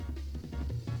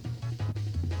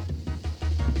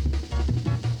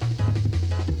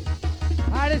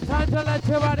And it's time to let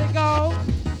your body go.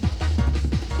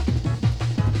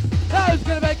 Who's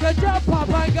gonna make a jump up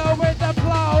and go with the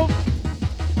flow?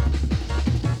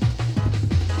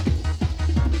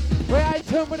 We ain't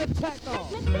tuned with the techno.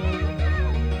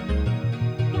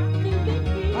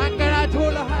 I'm gonna do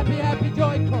all the happy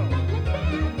joy crew.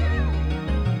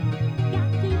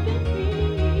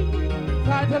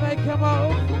 Time to make a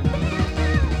move.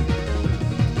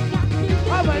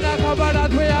 I'm gonna come out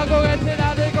as we are going to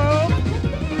the groove.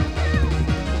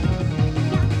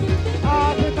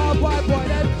 Oh, pick up white boy,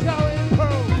 let's show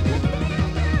improve.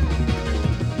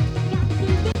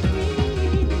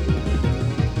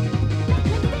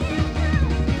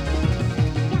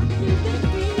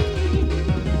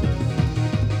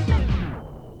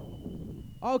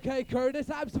 Okay, crew, this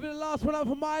happens to be the last one up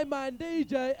for my man,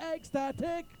 DJ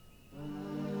Ecstatic.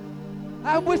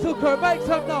 And whistle crew, make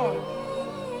some noise.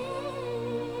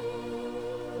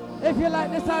 If you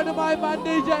like the sound of my man,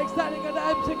 DJ Ecstatic and the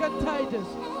MC Contagious,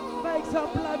 make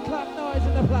some blood clot noise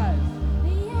in the place.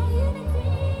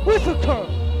 Whistle crew.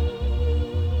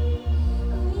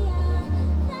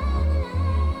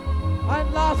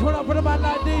 And last one up for the man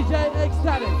like DJ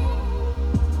Ecstatic.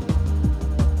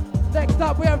 Next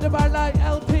up we have the man like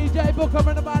LTJ, Bukem,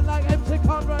 and the man like MC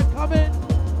Conrad coming.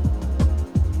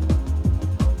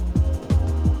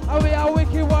 And we are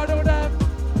wicked one of them.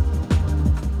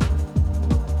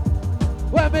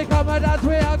 When we come and dance,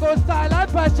 we are go style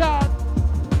and fashion.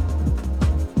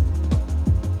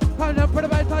 Come jump for the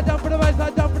baseline, jump for the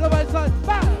baseline, jump for the baseline.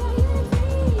 Bang!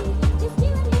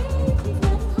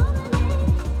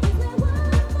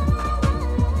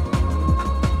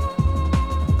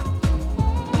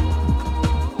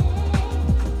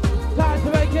 Time to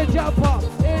make it jump up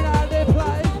in all the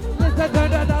place. Listen to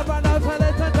the number now, so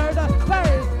listen to the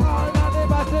bass. All of the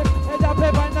massive, and jump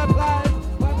in the place.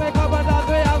 When we come and dance,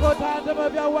 we are go time to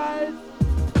move your ways.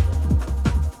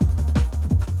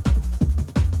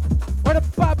 For the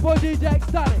bad boy DJ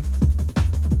Ecstatic.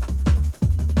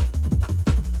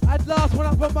 And last one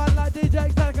up for man like DJ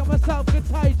Ecstatic and myself,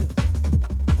 Contagious.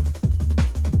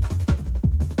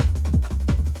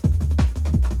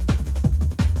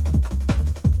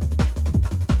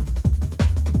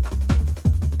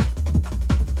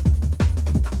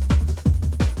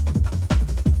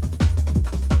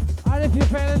 And if you're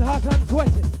feeling hot and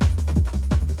sweaty,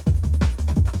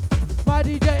 my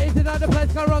DJ is in another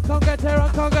place called Run, come get it, run,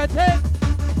 come get it.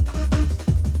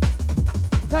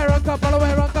 Say run, come follow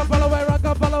away, run, come follow away, run,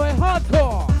 come follow away,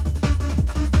 hardcore.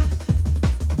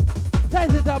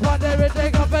 Taste it up on the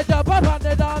rhythm, up and jump up on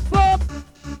the dance floor.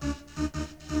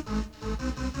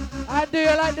 And do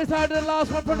you like the sound of the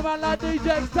last one from the man like DJ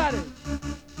Ecstatic?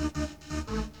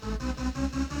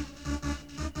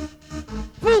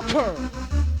 Bukem.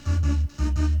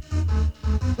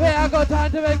 We are go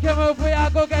time to make a move, we are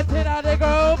go get in on the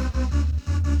groove.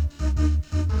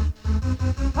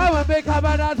 And when we come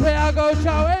and dance, we are go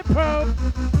show improve.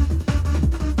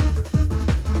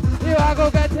 You are go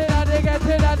get in on the, get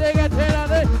in on the, get in on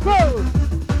the groove.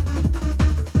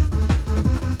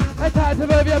 It's time to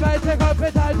move your basic up,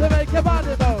 it's time to make your body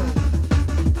move.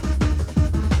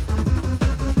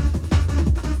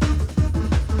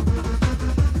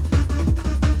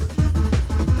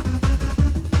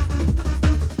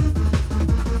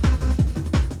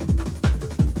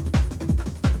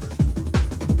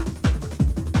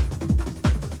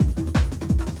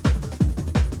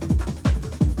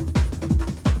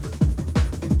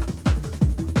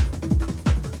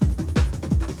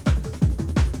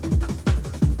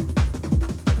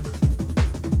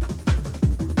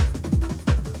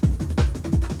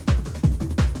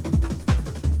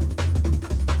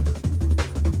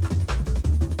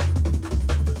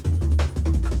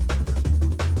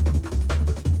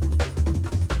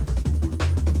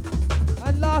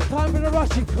 Time for the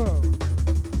Russian crew.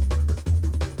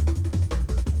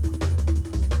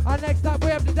 And next up we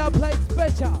have the dub plate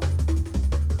special.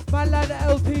 Man like the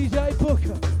LTJ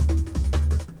Bukem.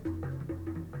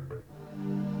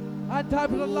 And time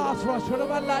for the last rush for the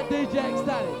man like DJ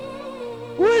Ecstatic.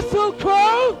 Whistle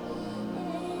crew!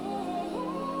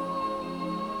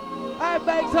 And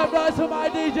make some noise for my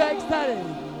DJ Ecstatic.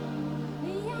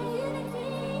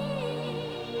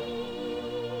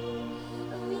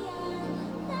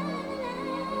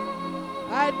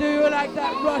 And do you like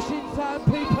that rushing sound,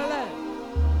 people?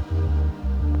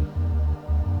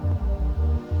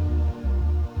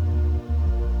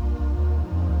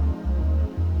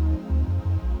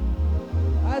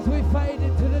 As we fade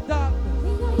into the darkness.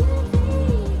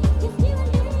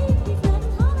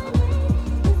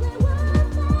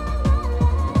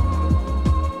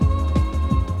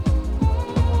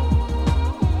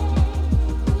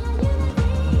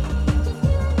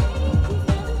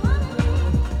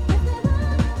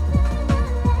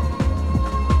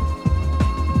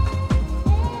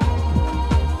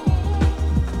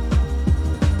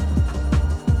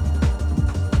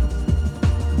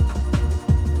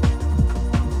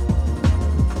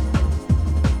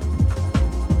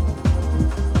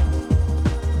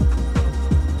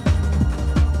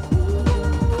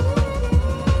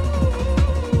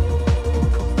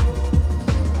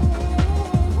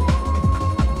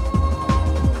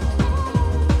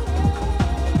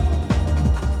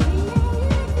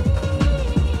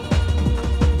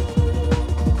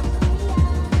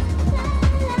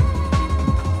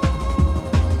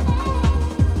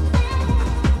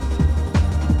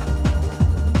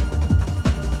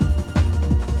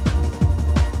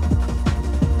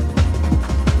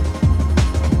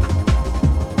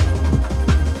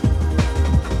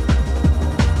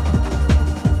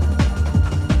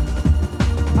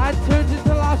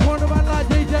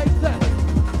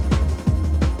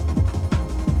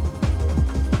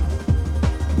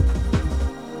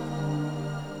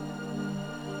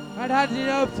 And handing it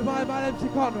over to my man MC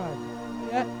Conrad.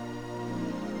 Yeah.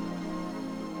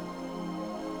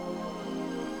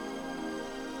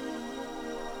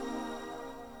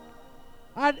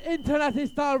 And internet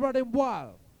is still running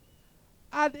wild.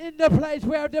 And in the place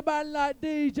we have the man like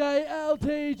DJ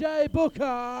LTJ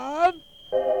Bukem.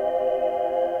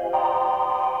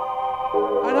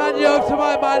 And hand you over to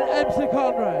my man MC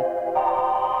Conrad.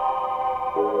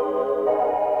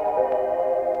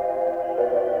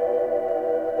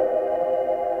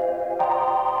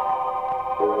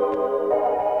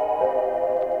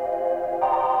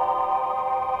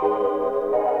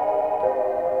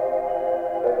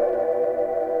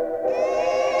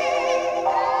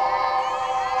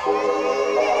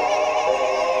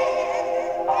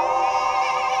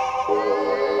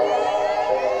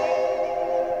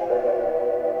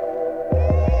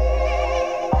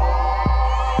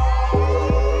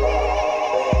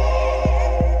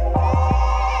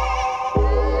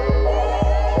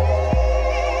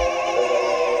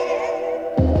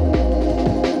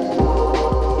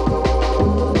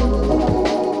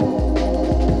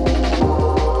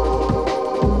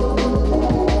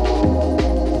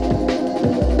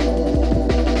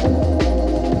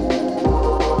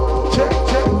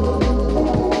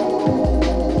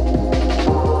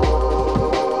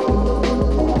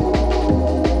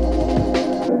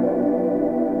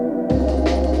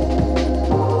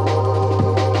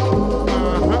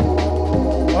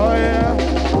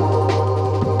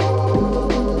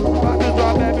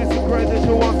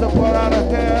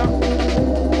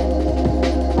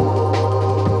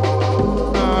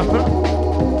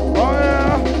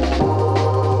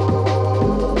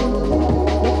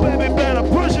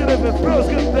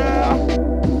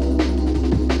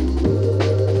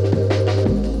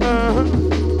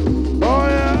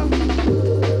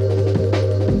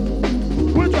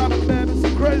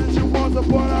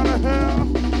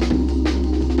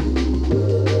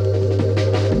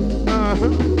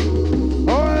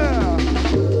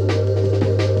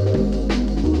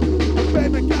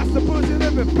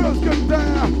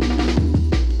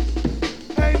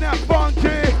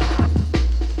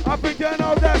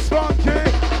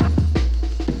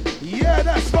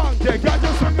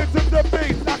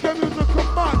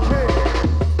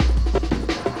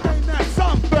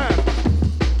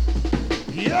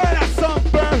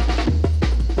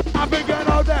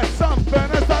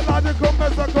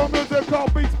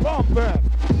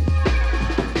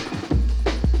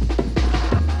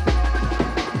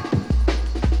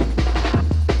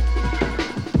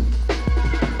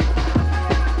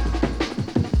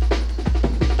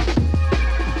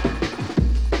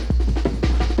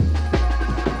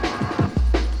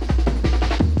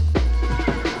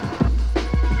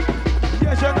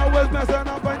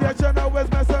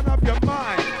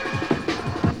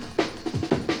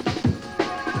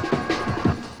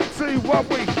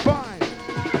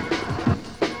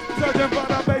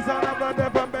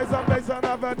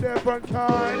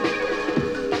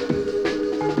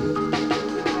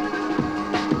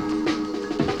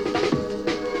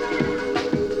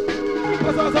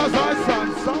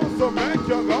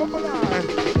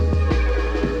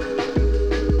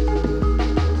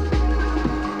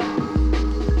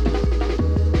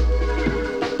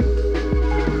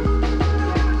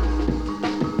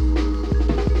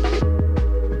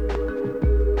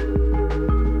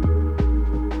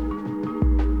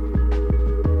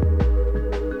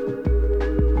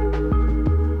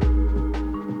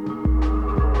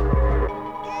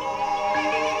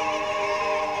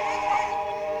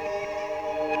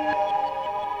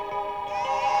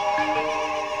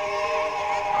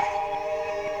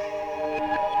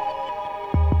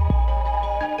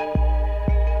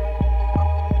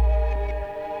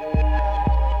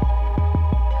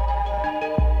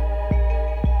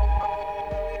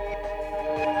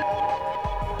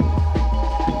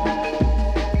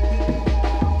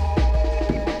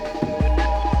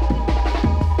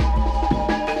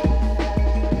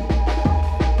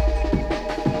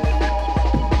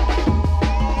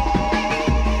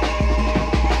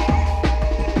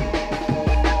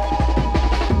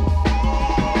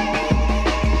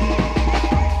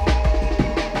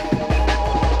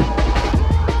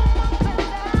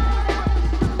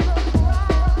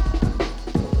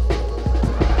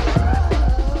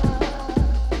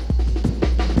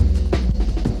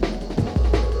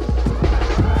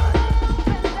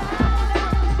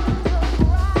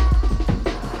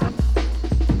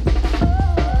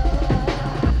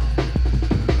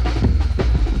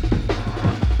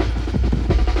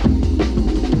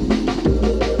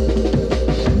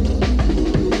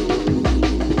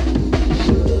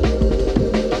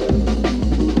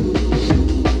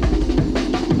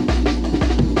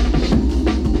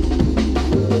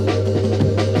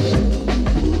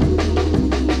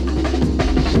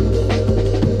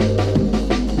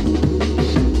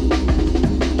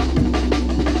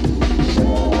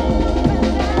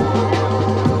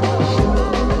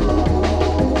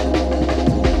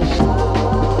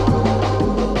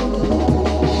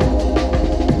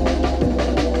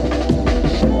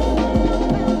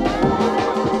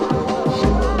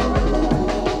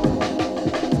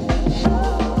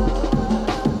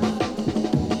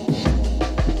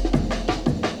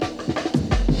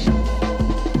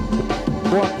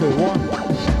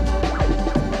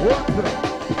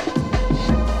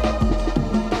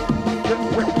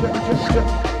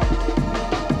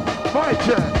 My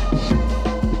turn.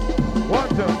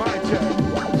 Wonder, my turn.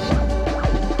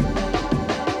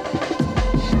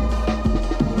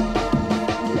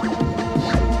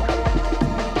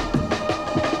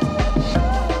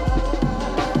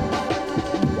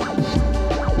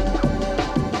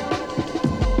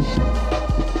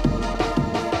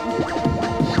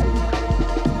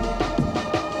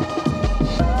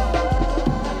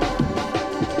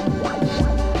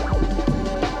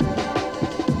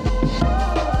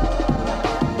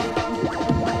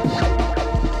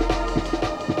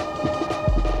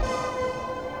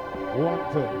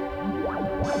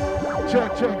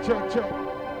 Check.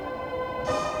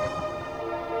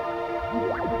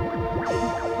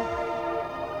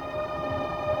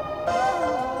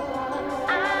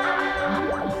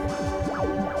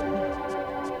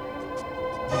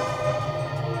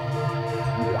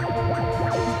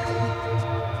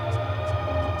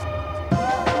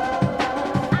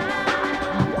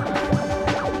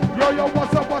 Yo,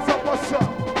 what's up?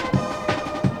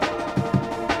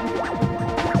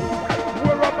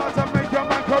 We're about to make your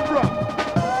man corrupt.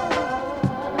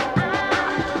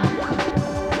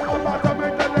 About to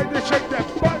make the ladies shake their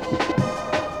butt.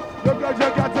 You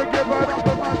got to give it up.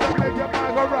 About to make your man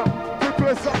corrupt. To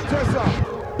twist up.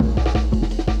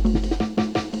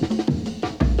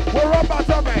 We're about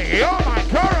to make your man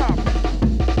corrupt.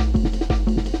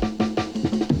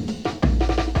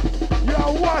 Yo,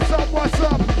 what's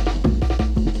up?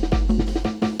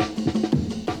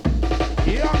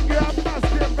 Young girl must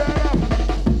get better.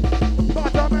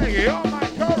 But I make your man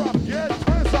corrupt. Get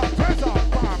twist up.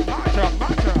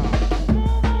 Matcha.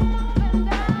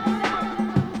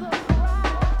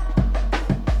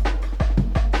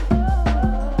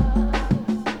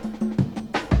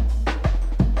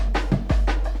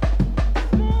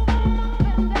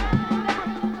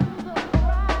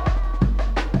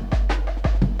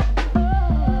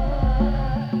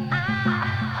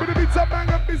 But if it's a bang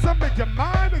up, it's a make your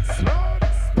mind explode.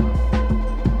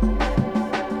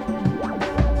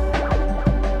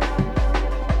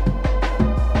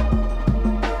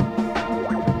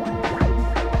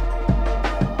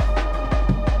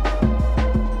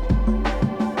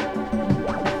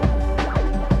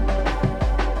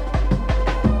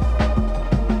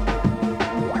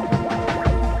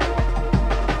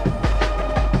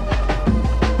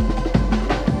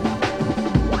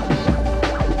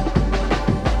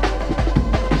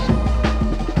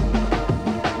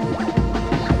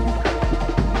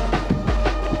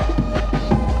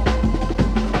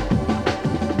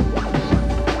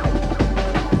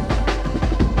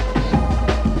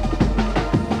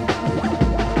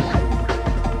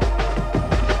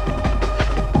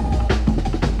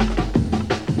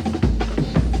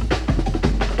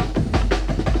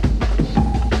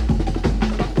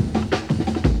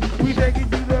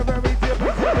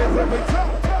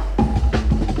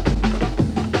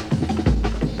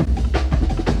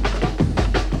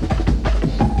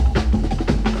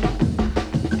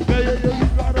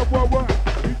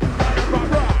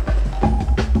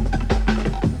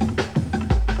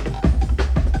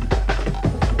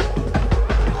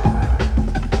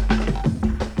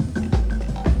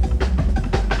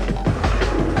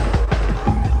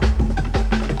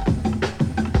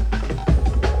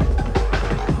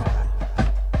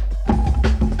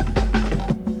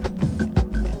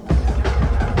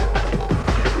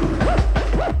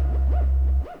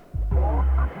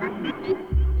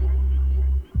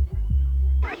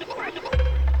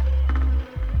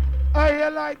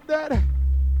 Like that,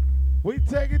 we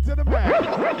take it to the back.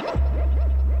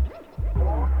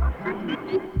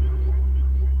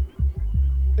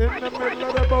 In the middle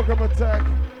of the Bukem attack.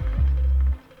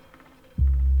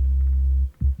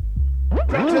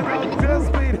 Touching on this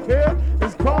beat here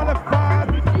is qualified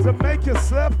to make you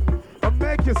slip and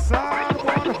make you slide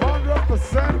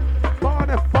 100%.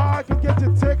 Bonafide can get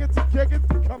your tickets and kick it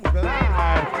to come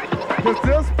glide. Cause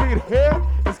this beat here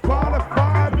is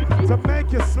qualified to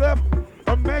make you slip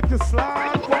and make you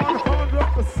slide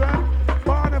 100%.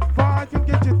 Bonafide can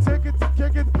get your tickets and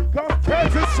kick it, come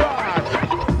catch a shot.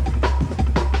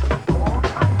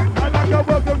 I'd like to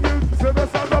welcome you to the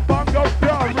sound of Bongo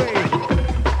Fury.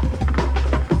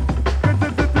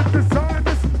 Design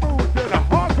this smooth in a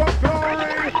hardcore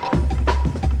glory.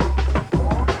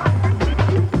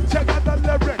 Check out the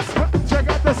lyrics, check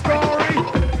out the story.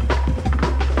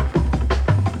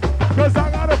 Cause I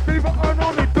got a fever and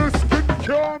only this can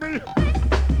cure me.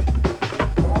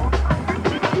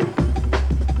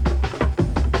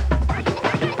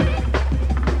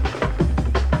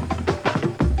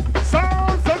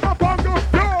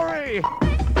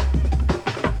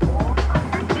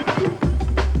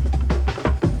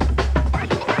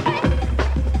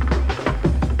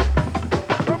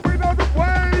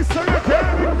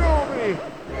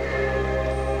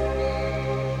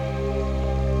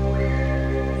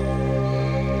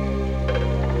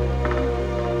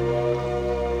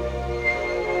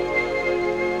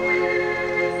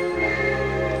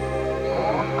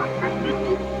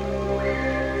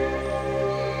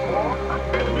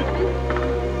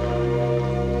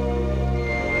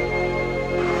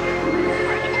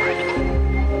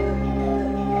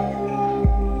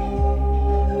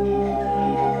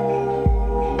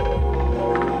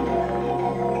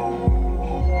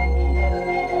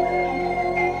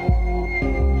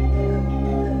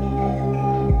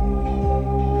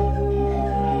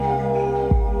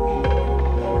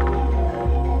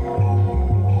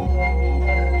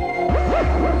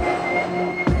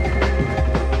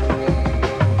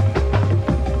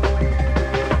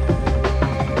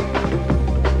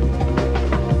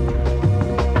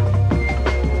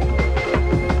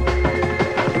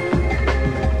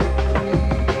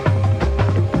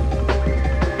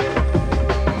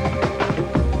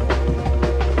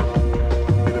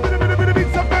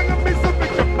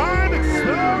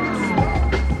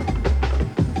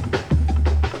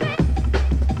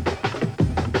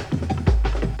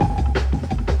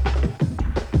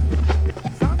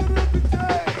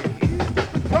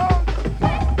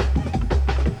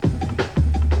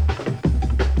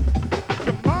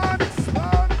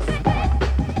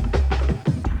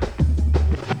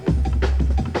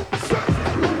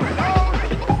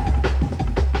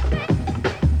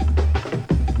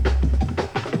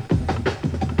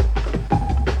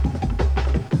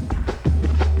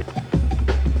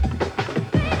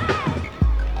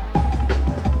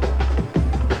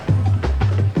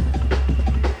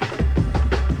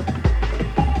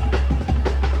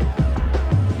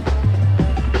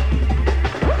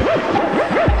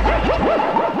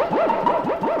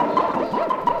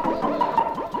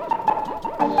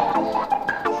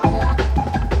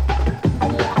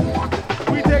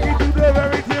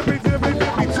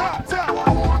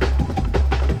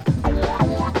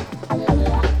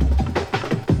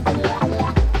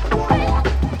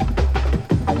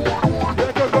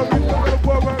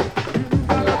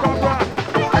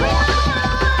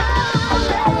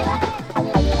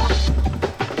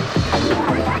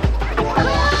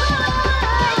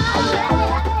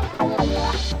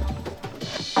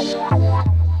 Yo,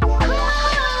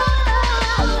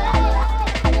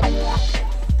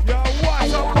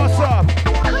 what's up, what's up?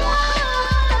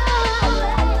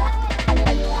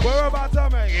 We're about to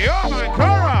make your man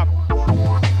corrupt.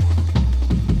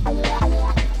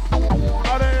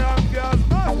 All the young girls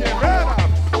must get rid of.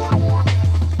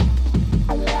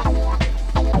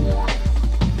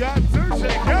 Got to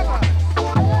shake your man.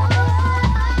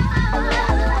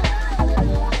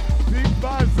 Big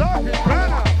buzz up and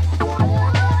burn up.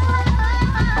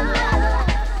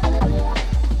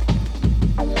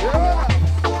 Yeah.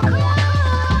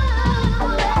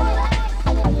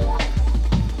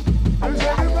 Is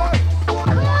anybody?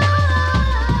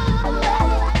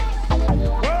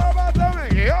 We're about to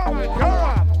make your man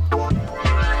corrupt.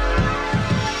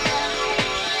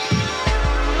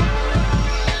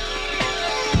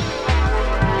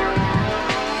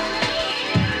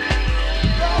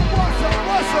 Yo, what's up,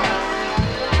 what's up?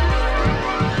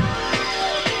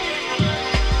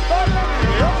 Oh, let me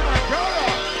your man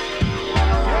corrupt.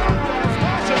 Young girls,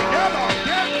 mash it, get up,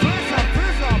 get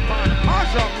twist up, man.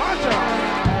 Mash up, mash up.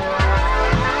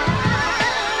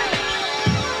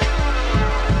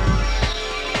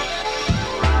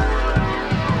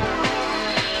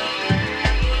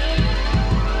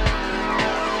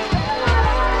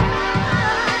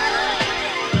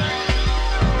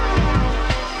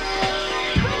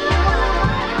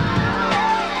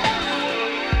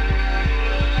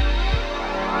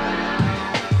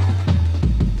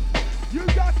 You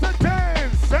got to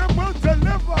dance and we'll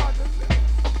deliver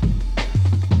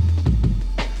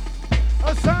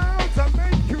a sound to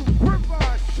make you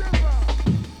quiver, shiver.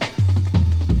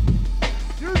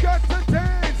 You got to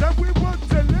dance and we will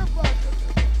deliver.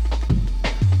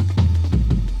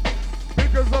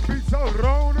 Because the beats are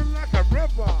rolling like a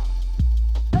river.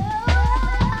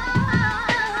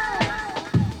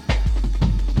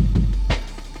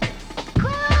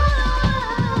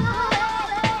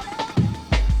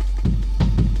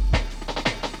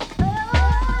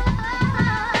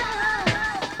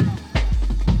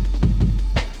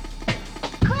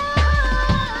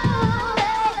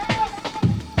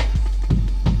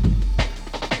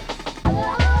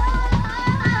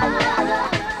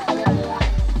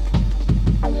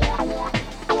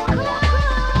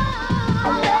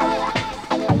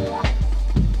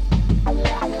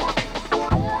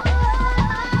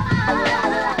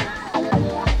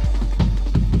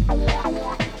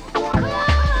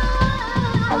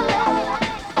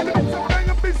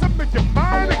 Beats a make your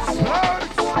mind explode.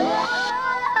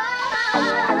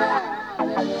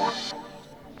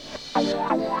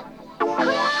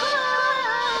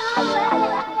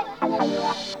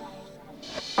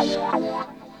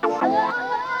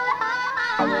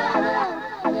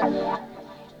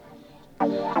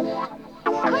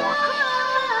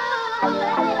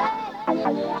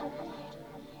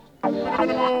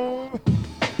 Move.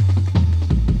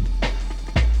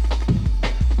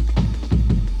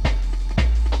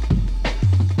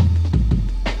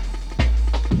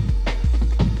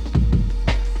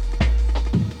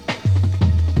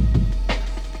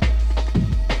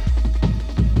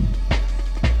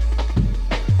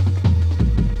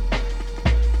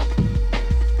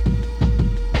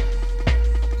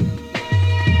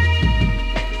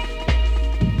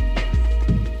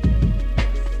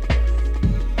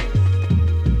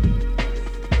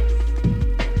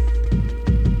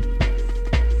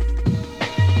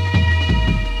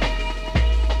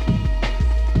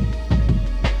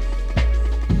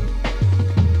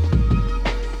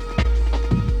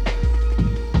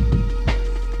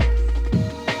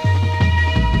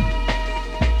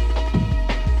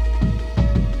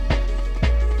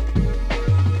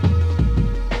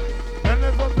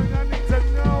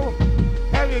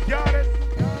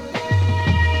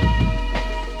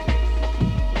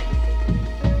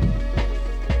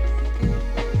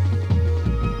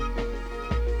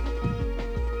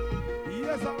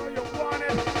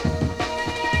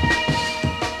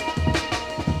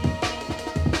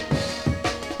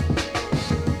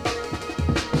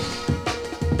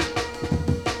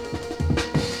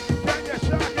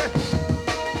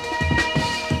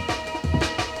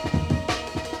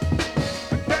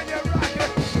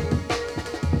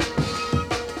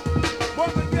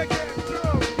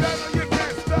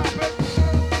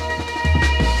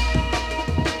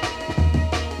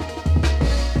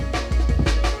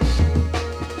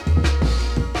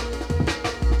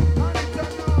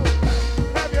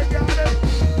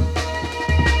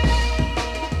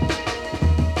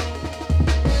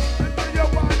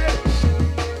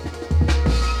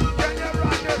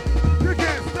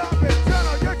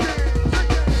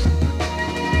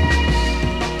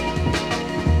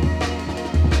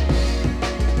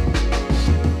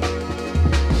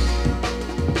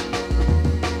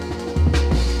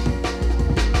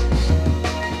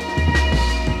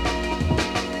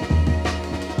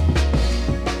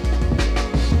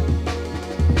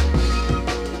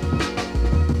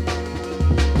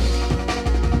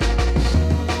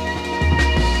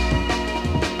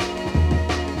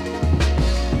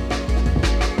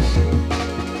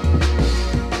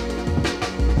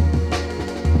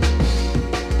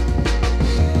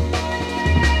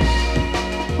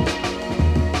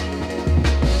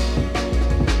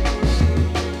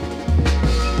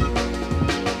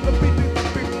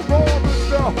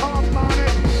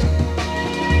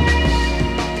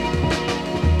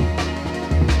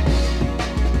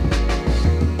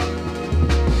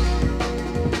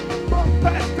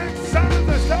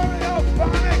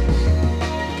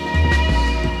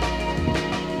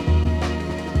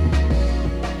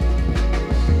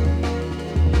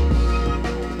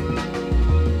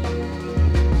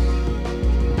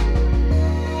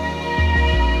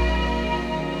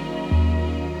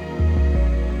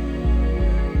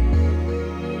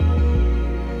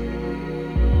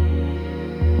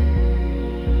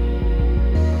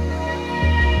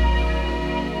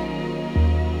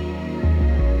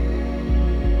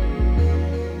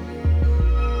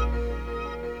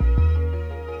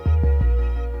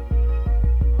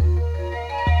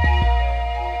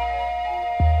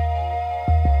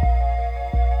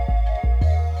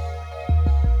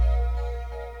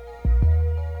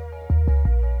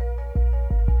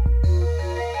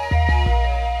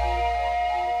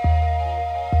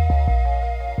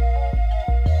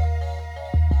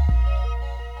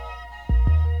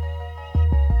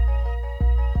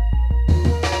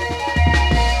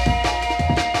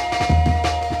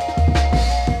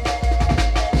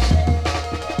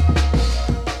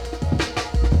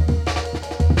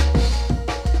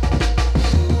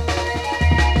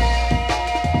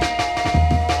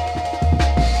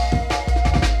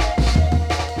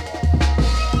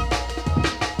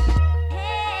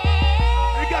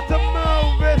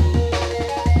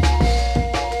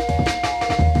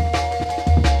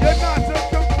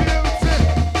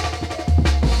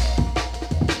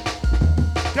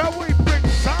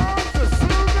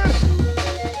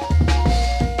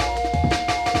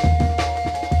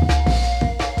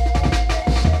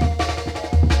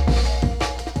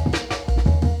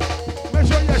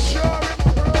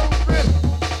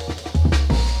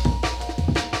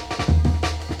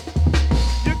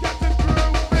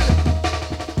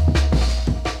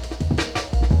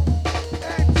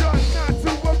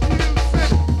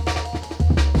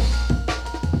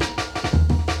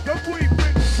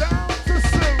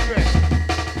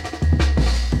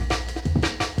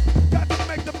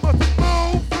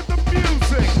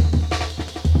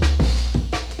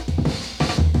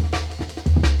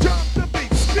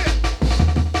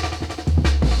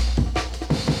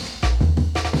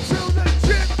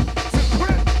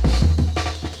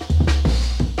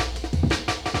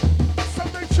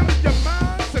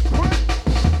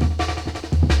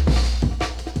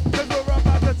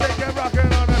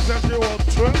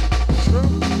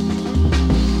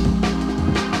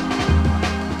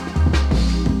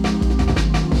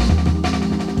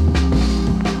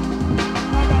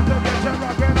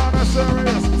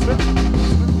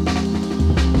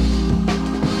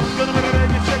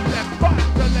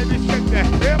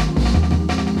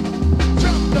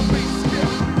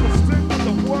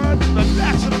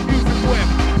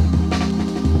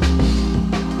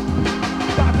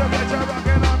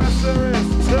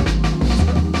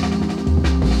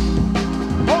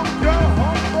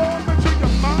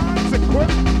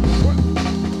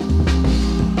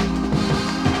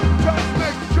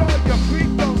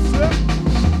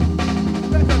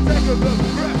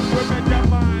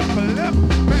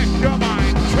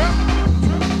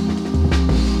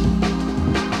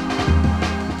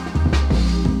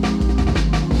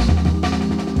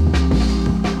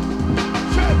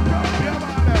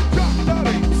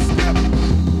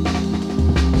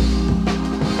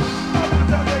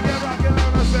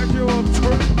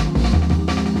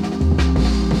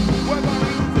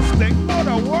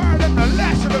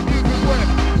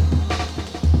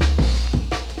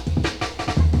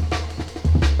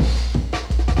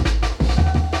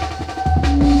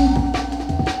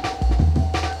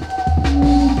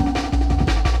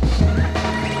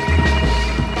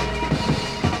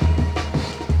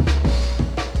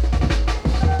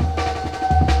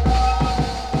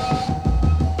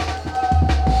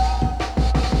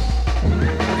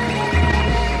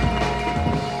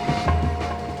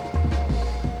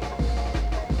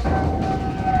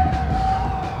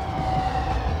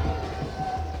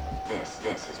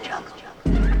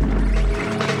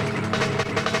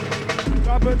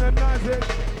 Dropping the noises,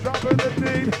 dropping the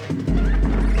beat.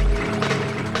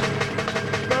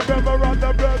 The river on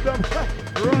the rhythm,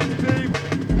 run deep.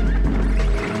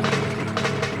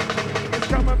 It's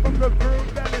coming from the groove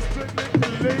that is strictly the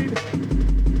lead.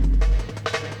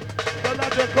 The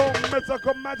logical,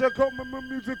 mythical, magical,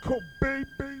 musical beat.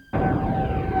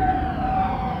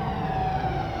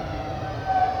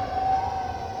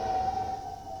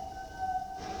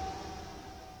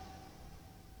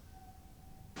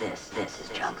 This is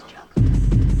jungle.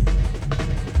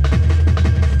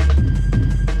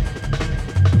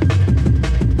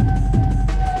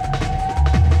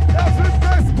 That's it,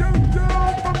 let's go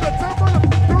down from the top of the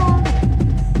dome.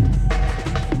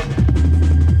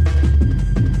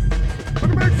 We're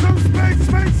gonna make some space,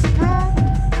 some room.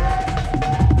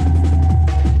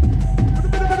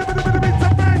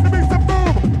 Some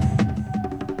boom.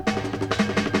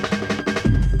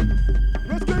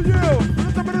 Let's get you. To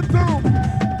the top of the dome.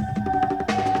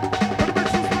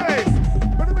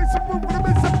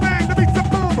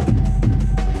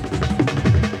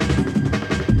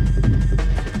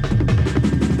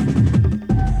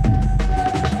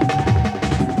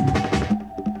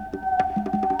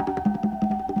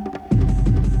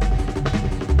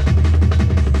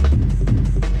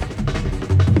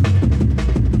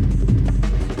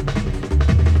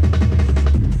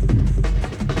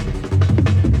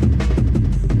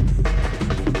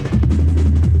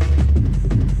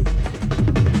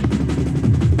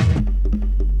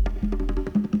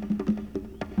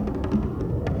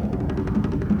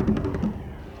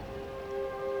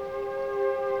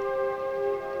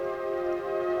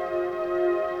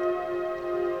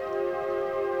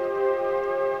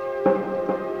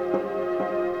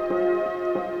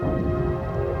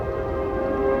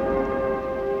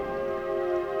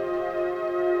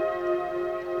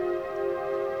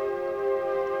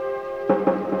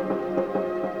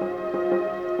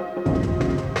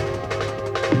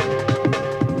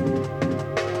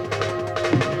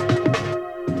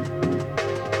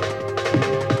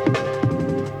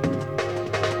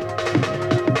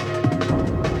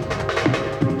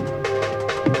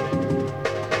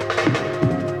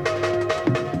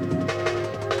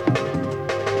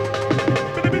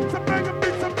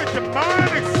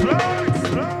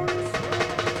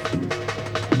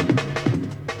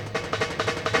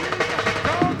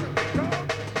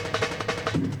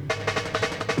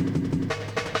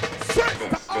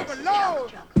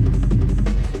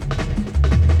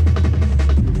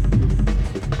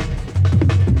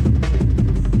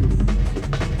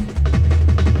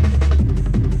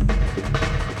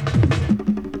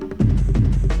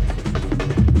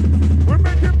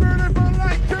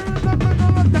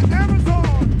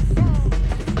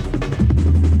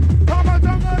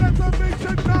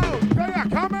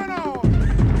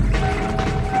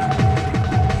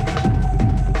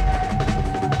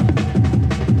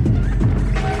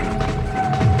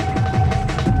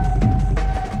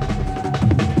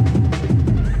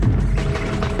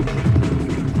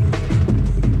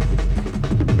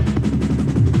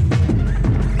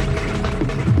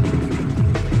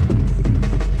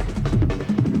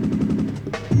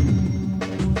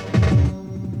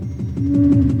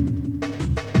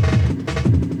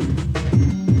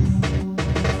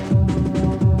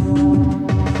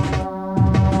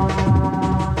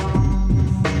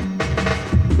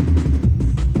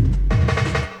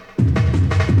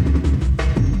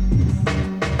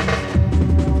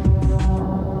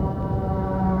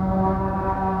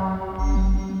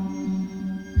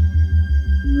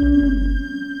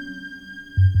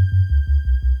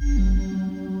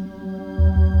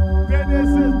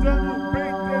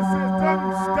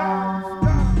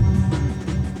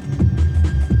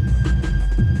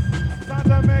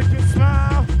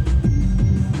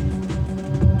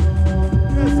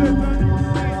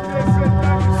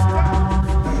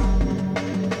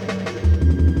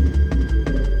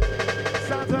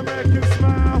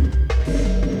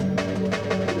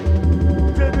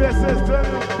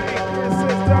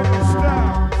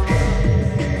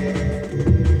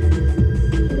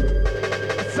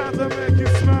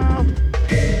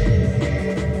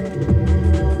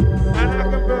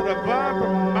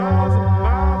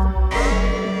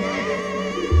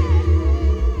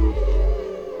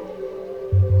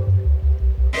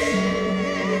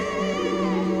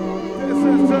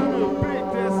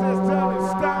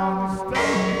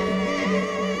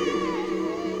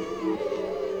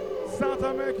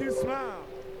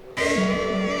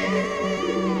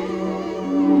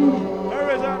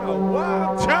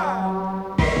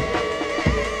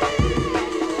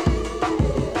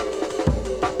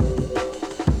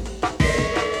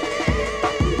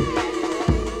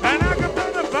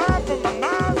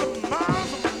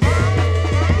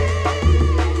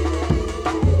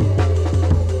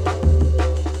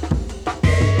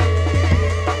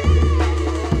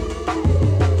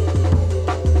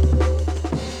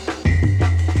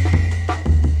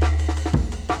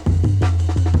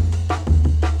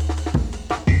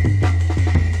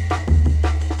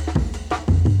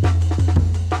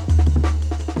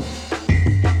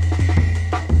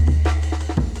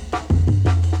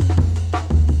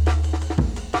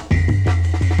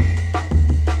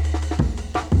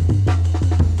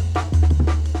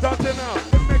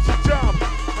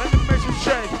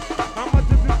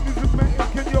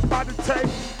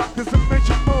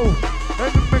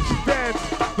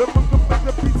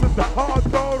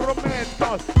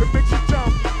 house. It makes you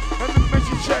jump and it makes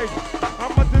you shake.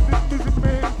 I'm a different music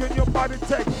man, can your body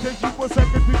take? Take you a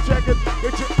second to check it,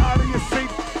 get you out of your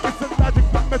seat. It's a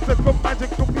logical, mystical,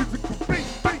 magical, musical beat.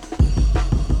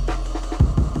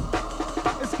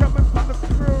 It's coming from the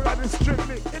crew that is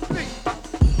strictly elite.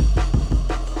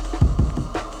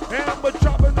 And we're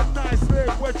dropping it nicely,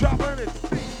 we're dropping it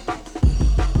deep.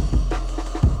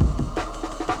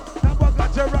 Now I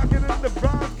got you rocking in the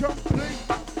ground complete.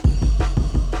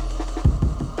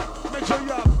 Make sure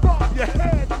y'all bob your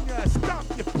head and you stomp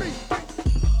your feet.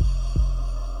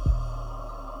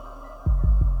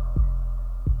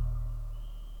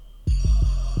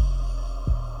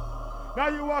 Now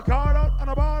you walk hard out and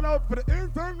about out for the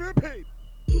instant repeat.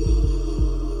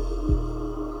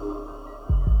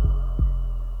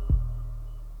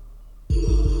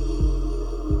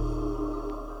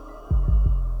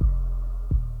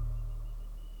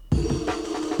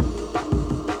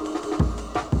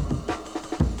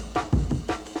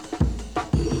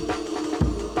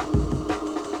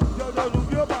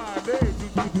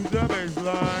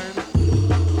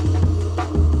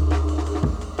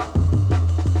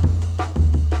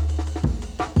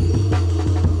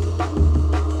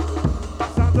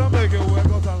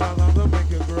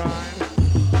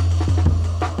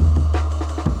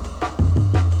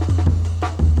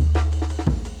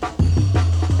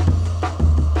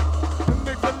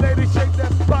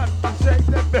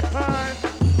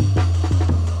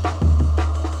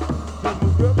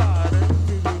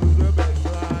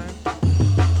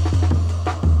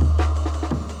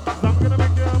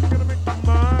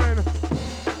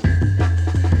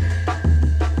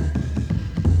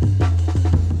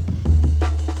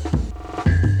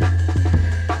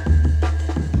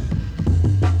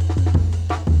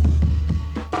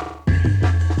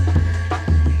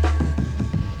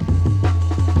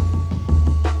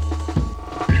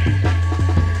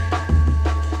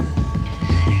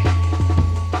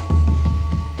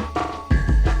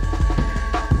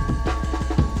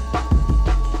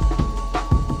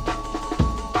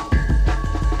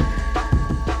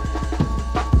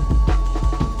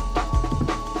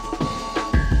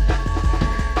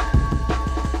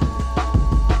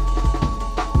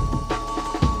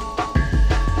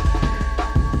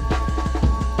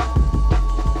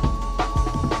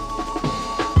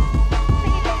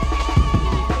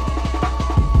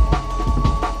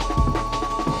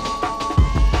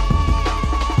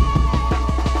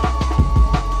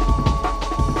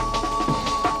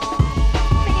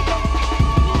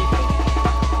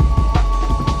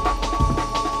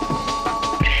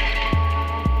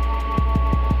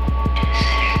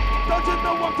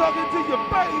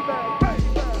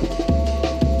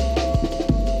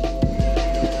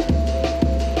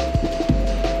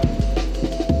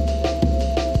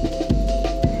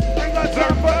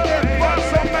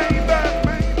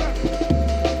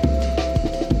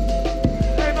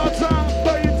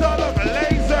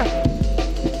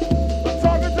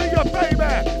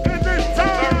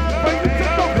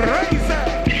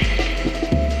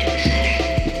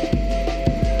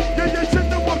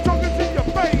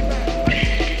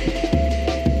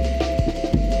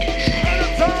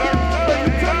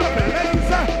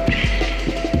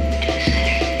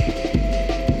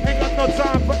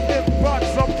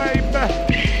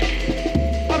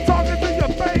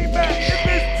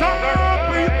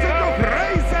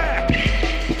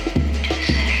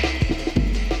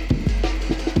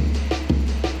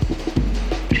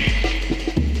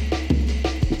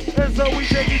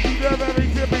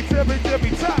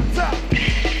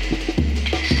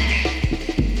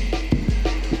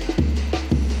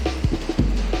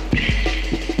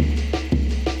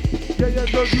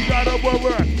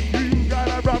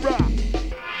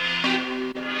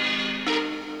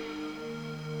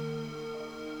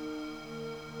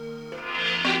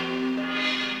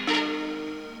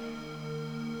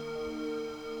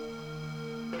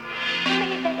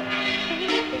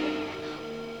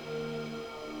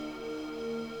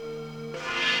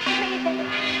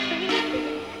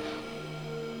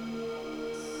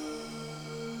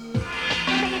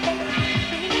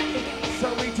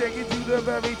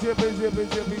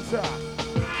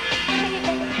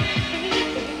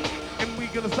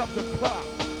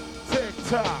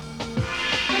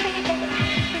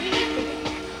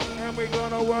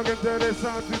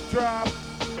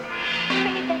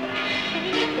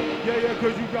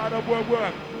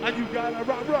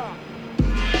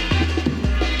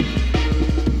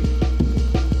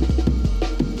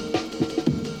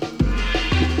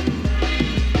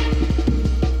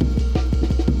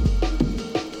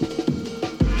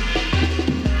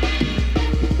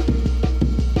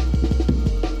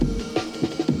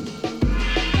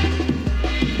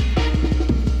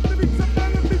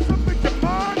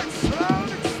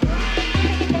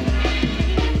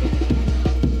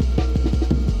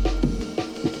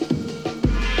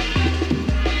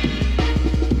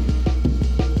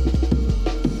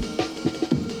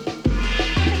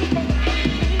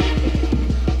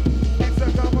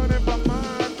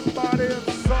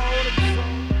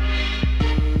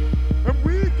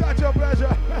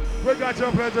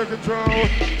 no pleasure control.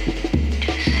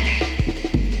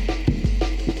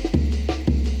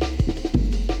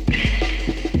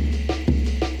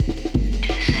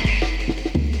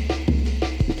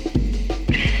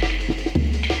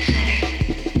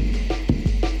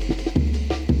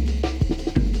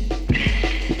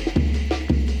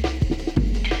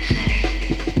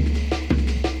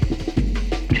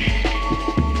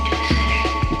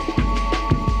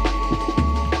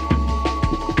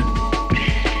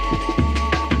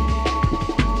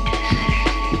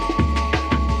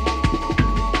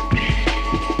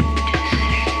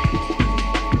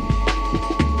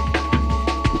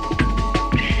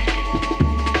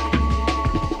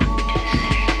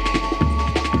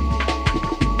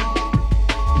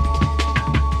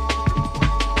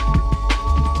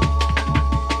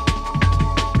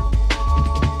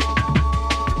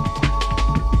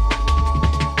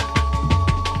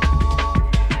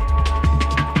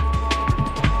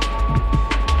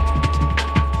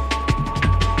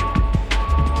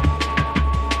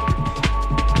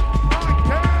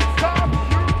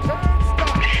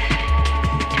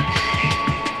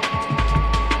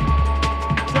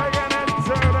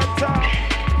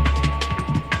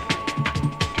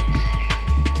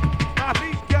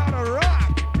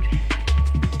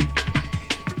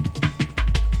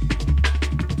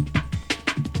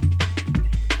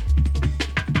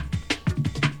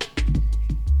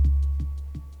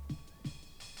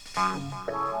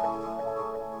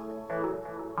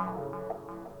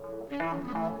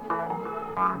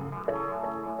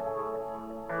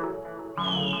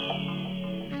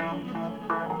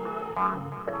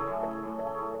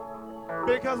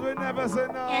 Because we never say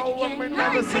no, when we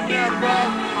never say never.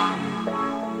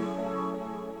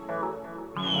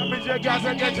 That means you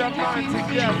gotta get your mind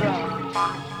together.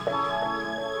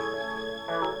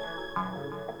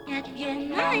 Get your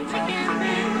mind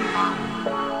together.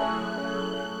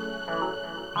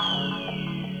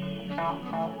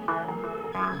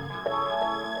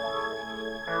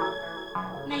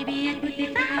 Maybe it would be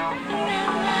better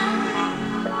forever.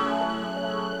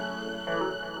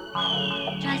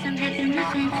 Try some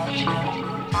happiness and see.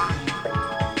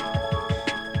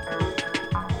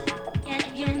 Get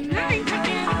your mind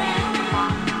together.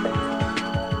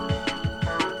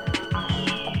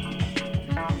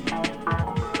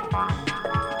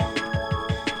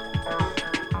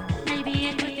 Maybe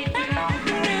it would be better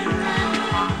forever.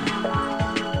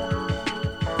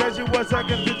 Tell you what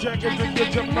second to check it to get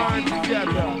your mind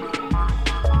together.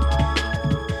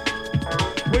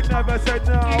 We never say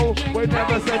no, we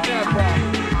never say never.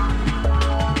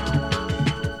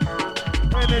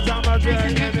 Any time of day,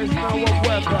 and it's no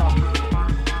weather.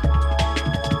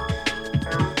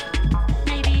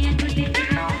 Maybe it would be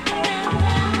better forever.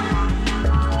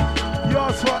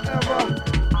 Yours forever.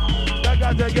 You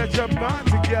gotta get your mind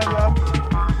together.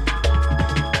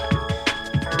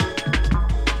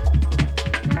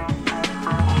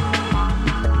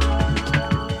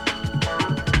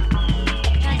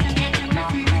 Try some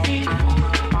happiness and see.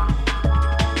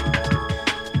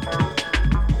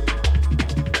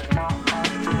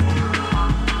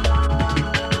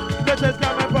 This is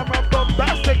coming from a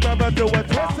bombastic brother to a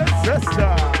twisted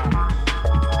sister.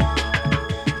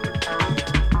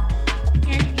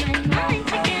 Get your mind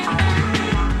together.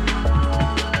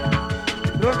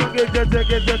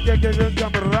 Don't get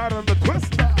coming right on the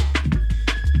twister.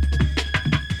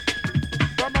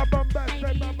 From a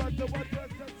bombastic brother to a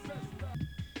twisted sister.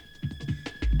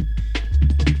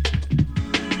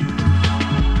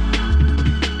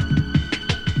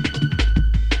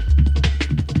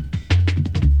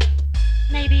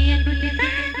 Maybe it would be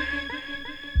better.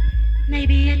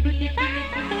 Maybe it would be better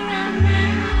forever.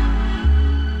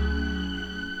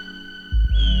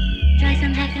 Try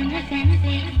some happiness and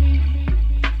see.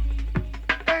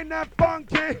 Ain't that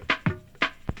funky?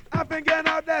 I've been getting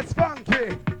out, that's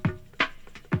funky.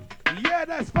 Yeah,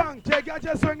 that's funky. Got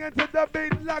you swinging to the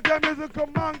beat like a musical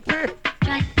monkey.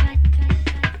 Try.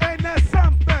 Ain't that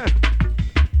something?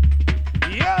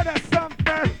 Yeah, that's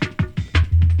something.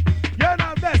 You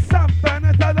know that's something.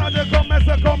 It's a logical,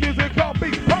 mystical, musical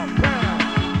beat pumping.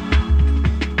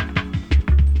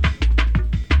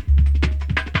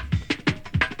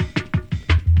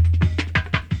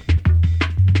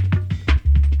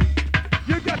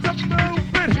 You got to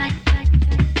move it.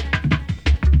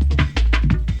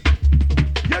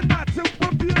 You're not to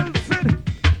abuse it.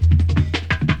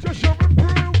 Just show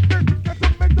improvement. Got to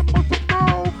make the most of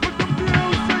move with the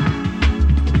music.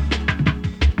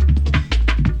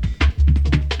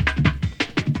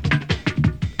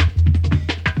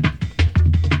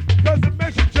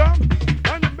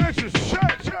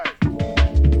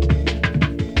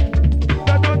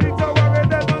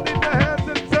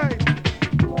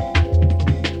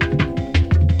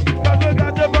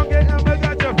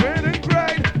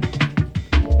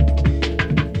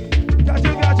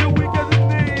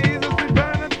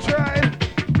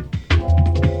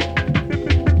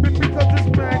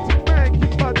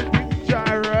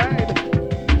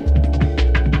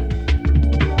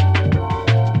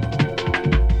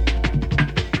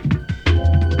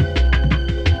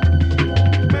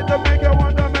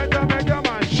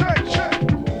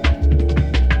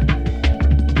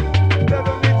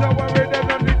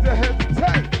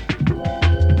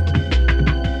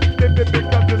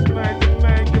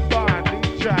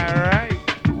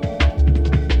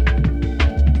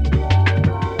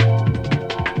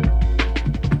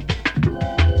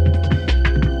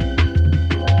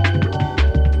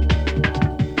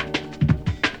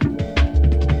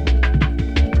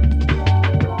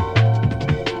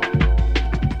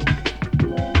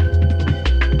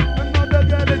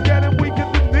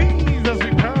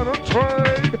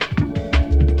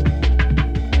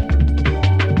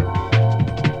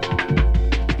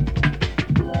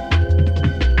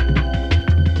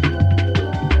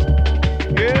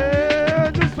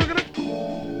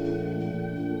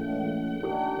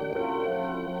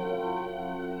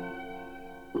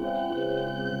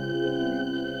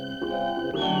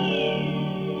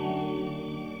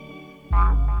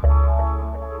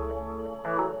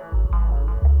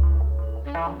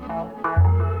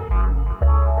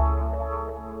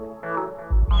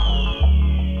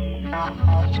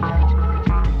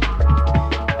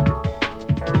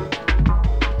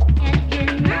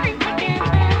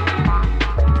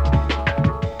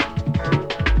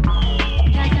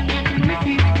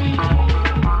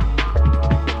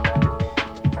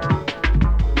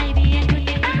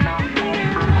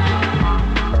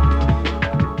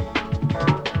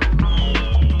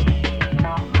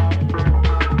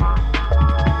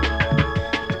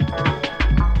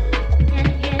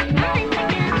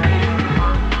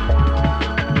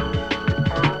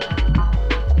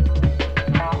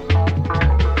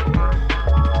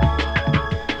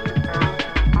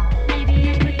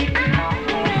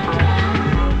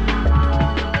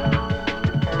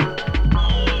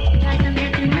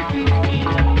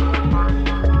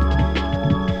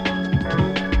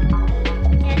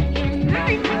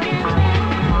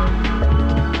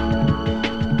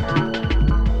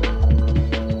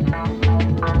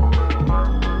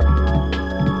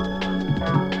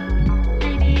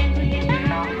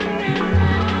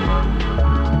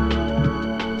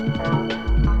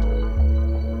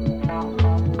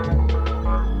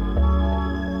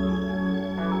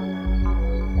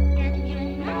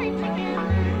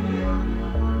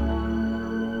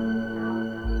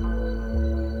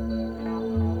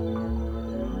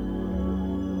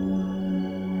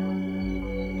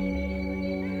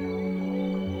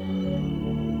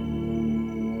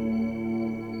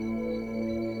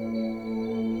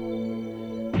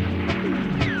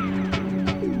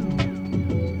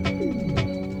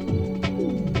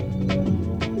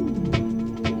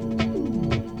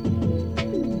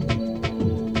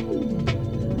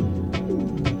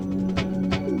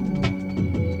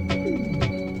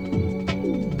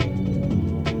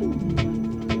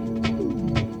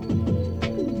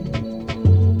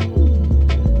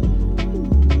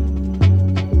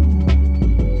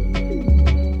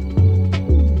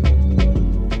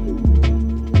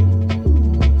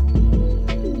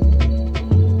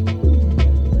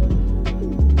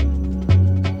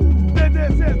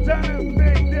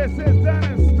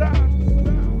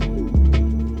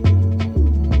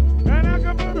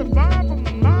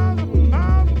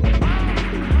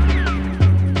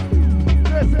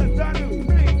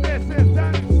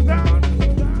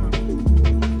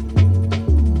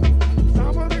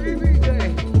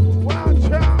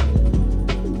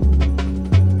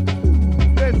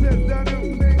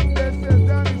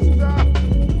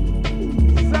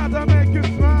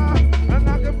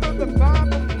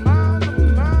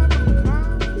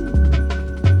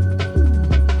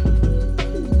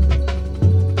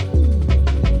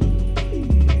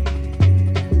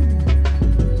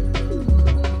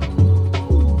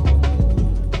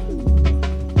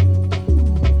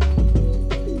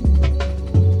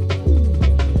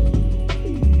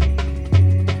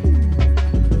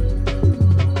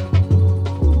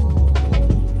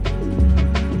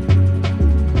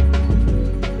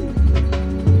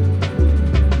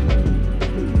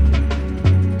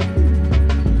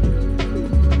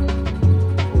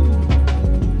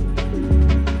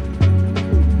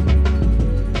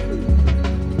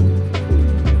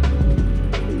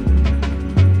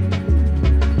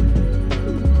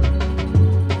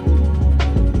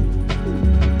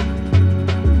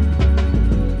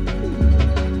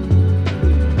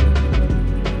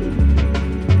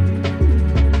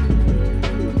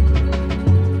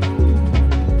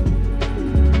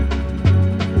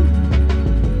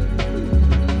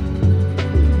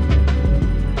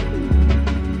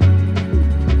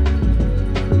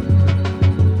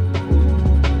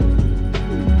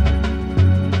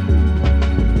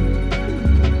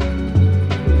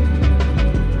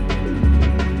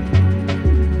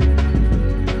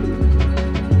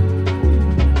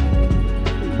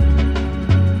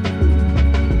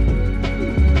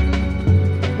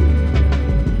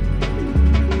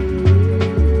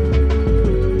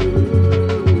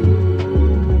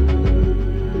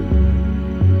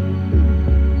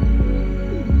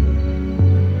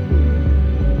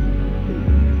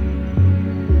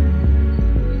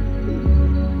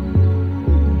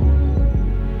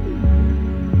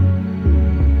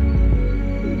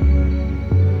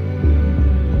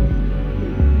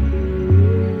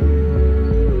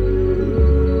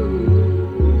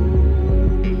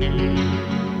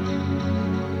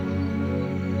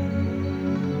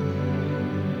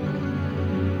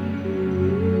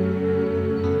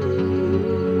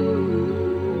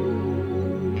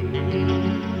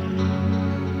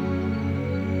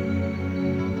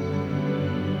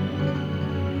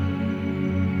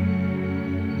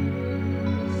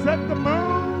 Set the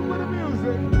mood with the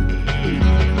music.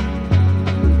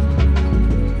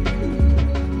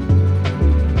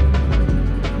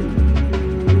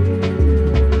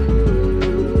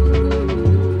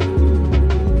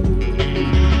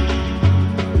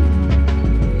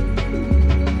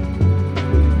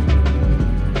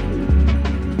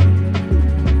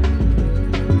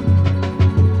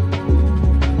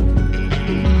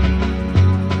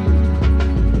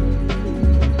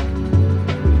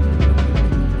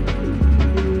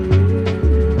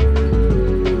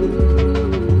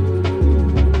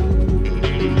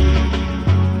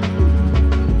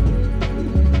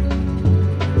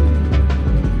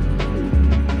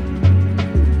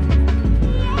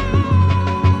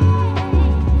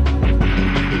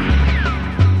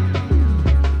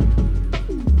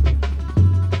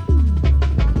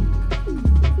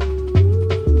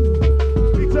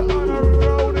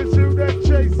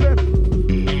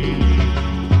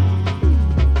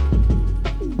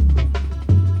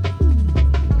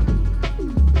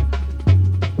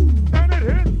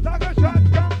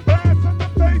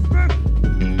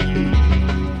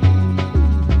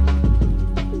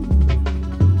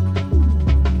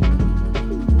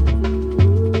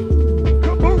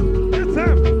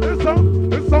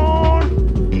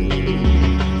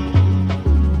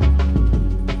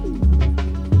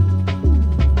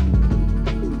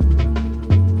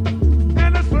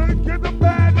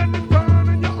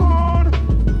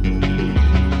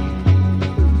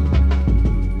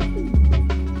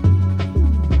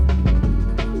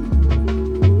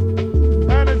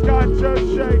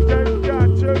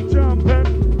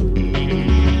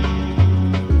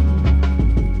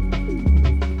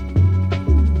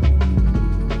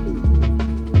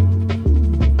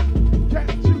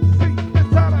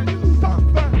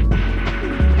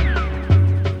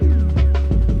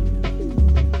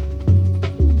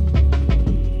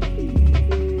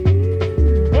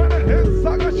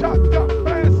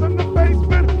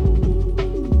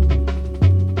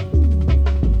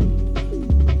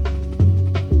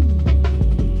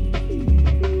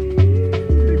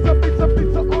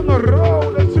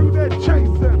 road that you they're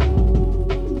chasing.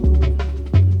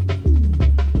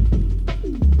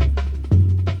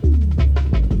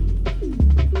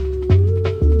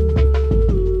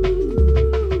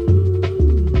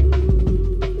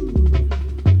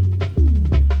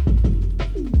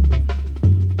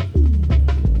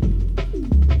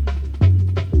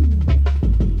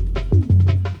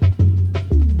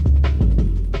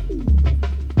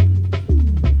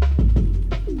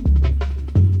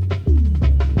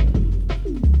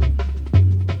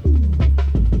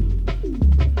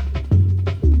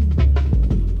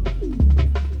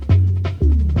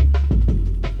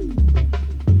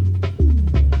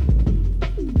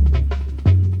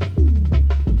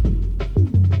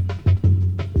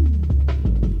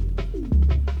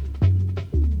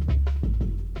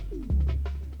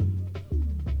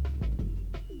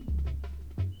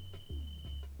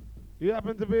 You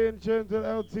happen to be in tune to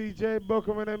LTJ,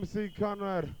 Bukem and MC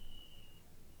Conrad.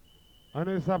 And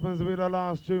this happens to be the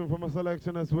last tune from a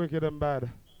selection that's wicked and bad.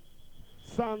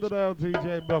 Sound of the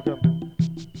LTJ, Bukem.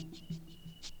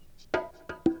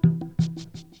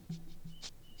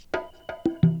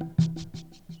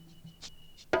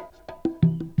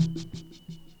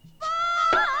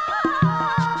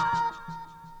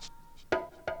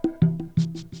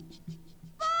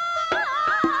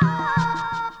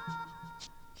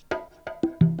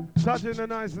 Touching it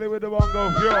nicely with the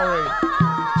bongo fury.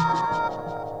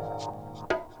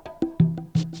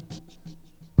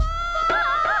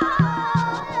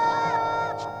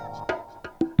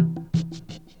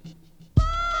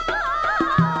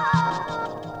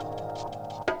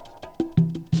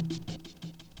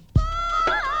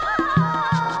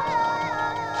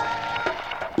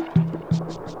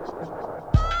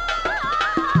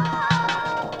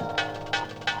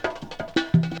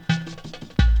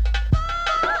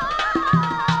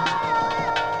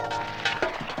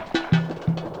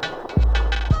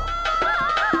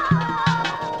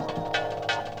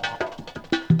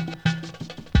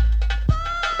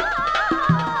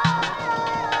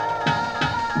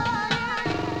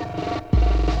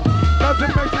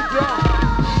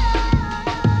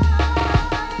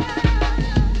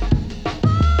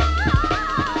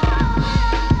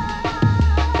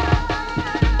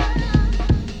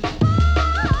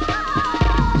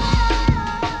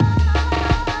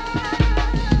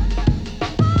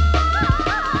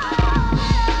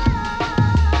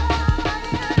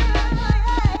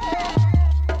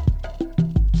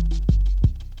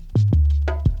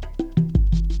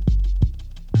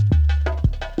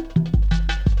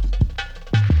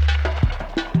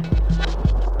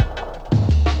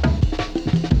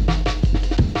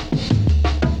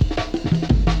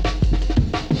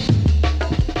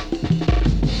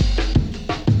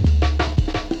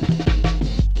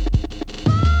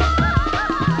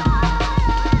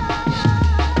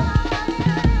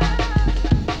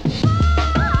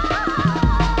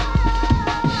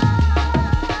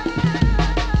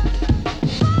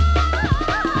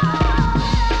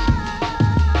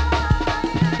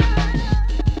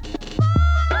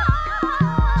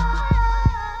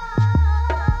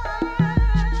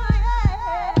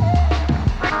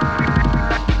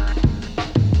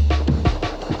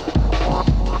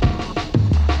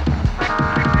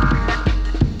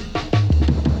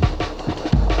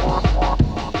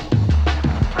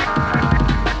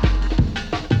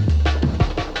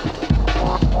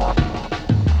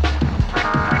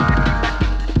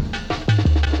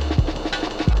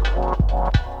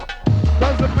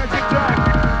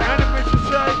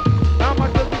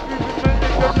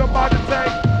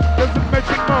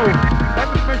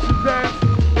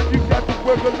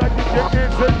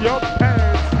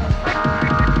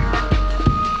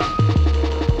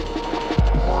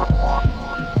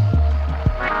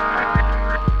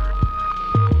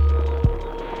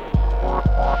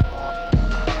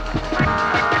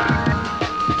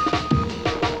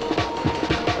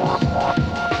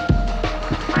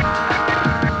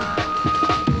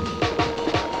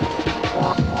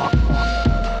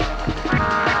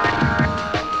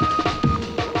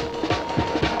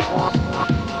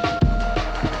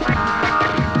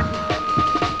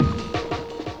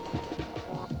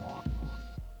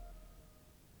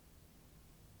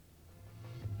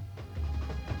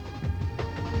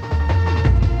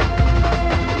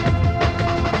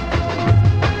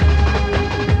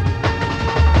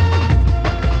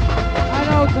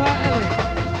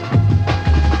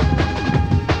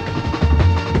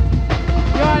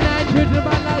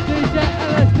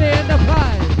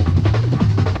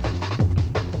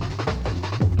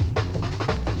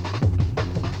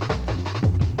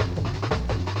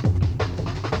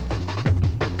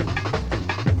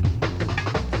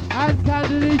 And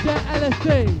DJ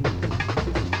Ellis-D.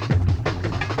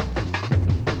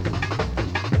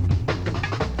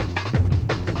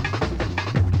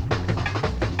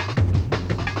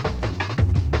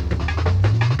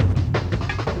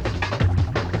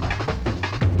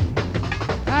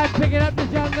 picking up the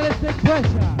jungleistic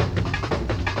pressure.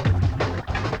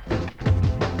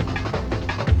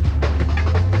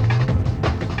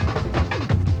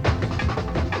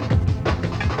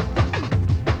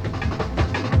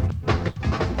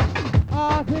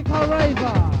 Article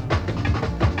Raver.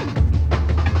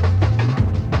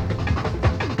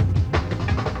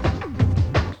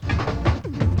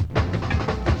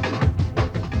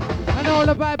 And all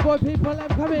the bad boy people have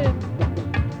come in.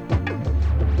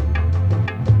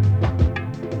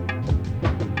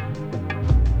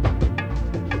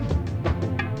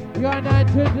 You are now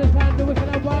tuned to the sound of Wicked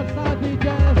and Wild Star DJ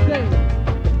Ellis-D.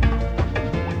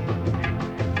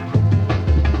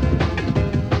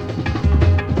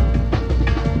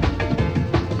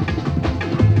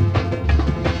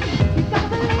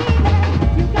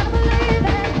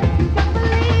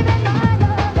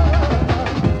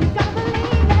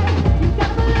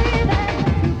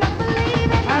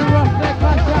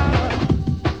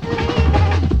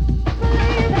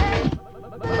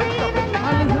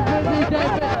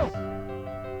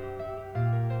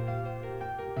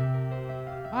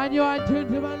 And you are tuned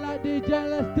to man like DJ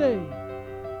Ellis-D.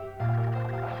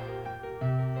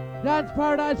 Dance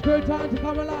Paradise Crew, time to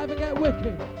come alive and get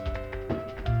wicked.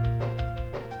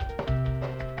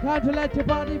 Time to let your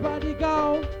body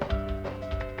go.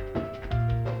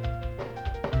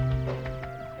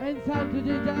 And time to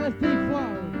DJ Ellis-D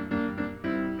flow.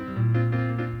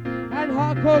 And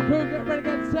hardcore crew, get ready to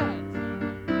get set.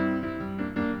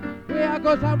 We are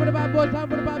go time for the bad boy,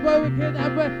 wicked,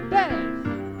 and we're dance.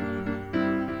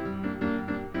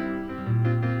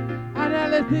 And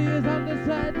Ellis-D is on the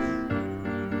set.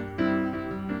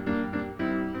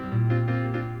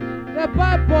 The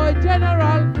bad boy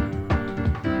general.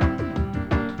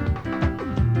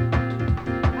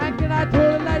 And can I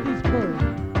tell the ladies crew?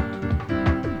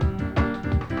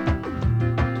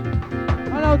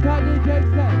 Hello, DJ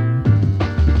set.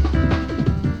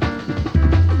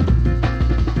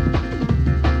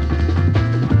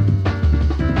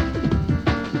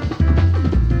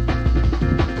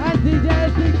 DJ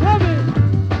Ellis-D coming!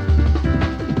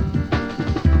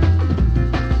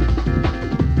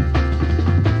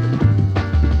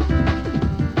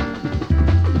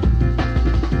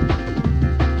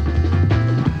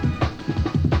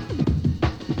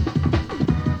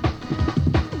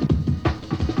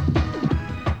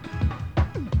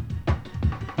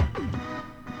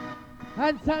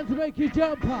 And time to make you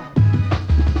jump up.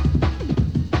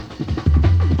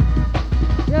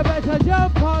 You better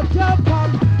jump up, jump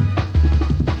up.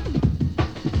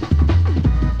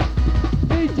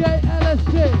 DJ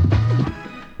Ellis-D.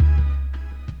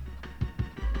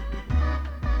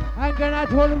 And going out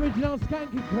to all original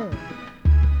skanky crew.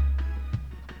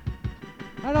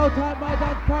 Hello, time my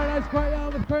dance Paradise Great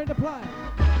Arm with current to play.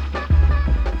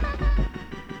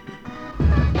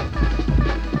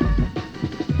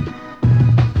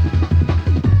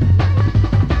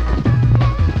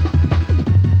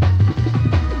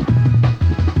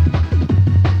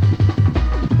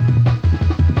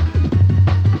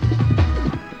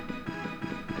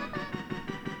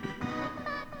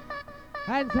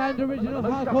 And original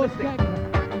hardcore skanker.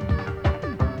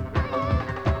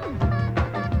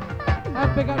 And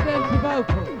pick up Nancy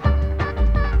vocal.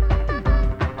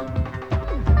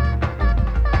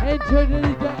 Into the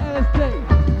DJ Ellis-D.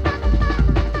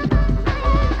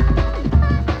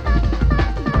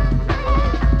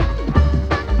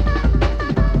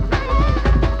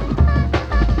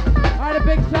 And a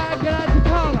big shout going out to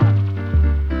Carla.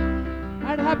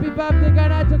 And happy birthday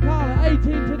going out to Carla, 18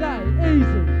 today,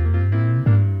 easy.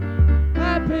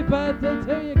 Happy birthday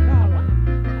to you, Carla.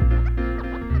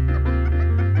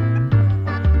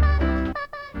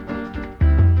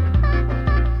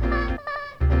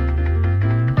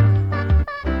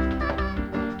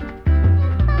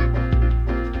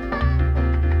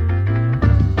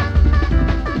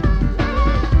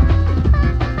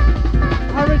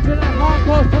 Original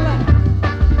hardcore select.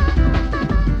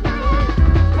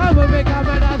 I'm a big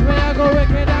coming as we are go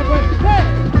wicked and we're hey!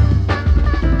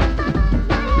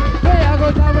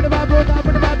 Time for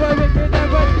the bad boy, wicked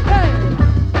and we're hey!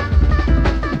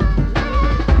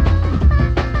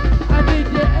 And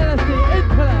DJ Ellis-D in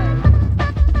play.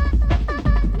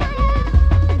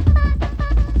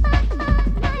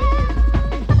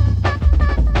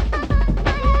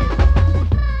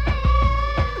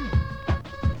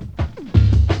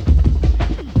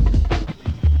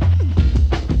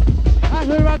 As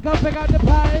we rock up, pick out the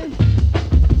pies.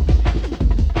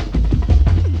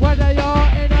 Whether you're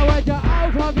in or whether you're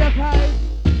out of your place.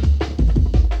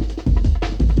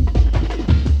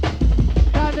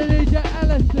 Down to DJ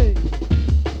Ellis-D.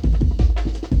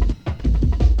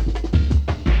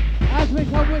 As we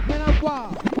come wicked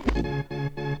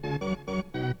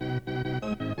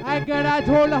get out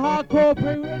to all the hardcore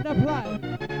people in the play.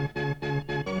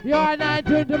 You are now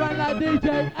tuned to man like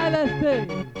DJ Ellis-D.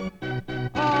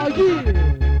 Oh yeah.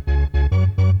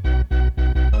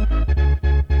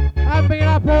 I'm bringing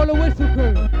up all the whistle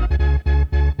crew.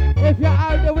 If you're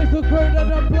out the whistle crew,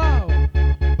 then blow.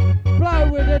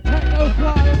 Blow with the techno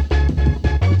flow.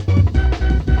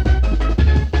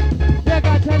 You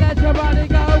got to let your body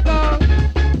go, go.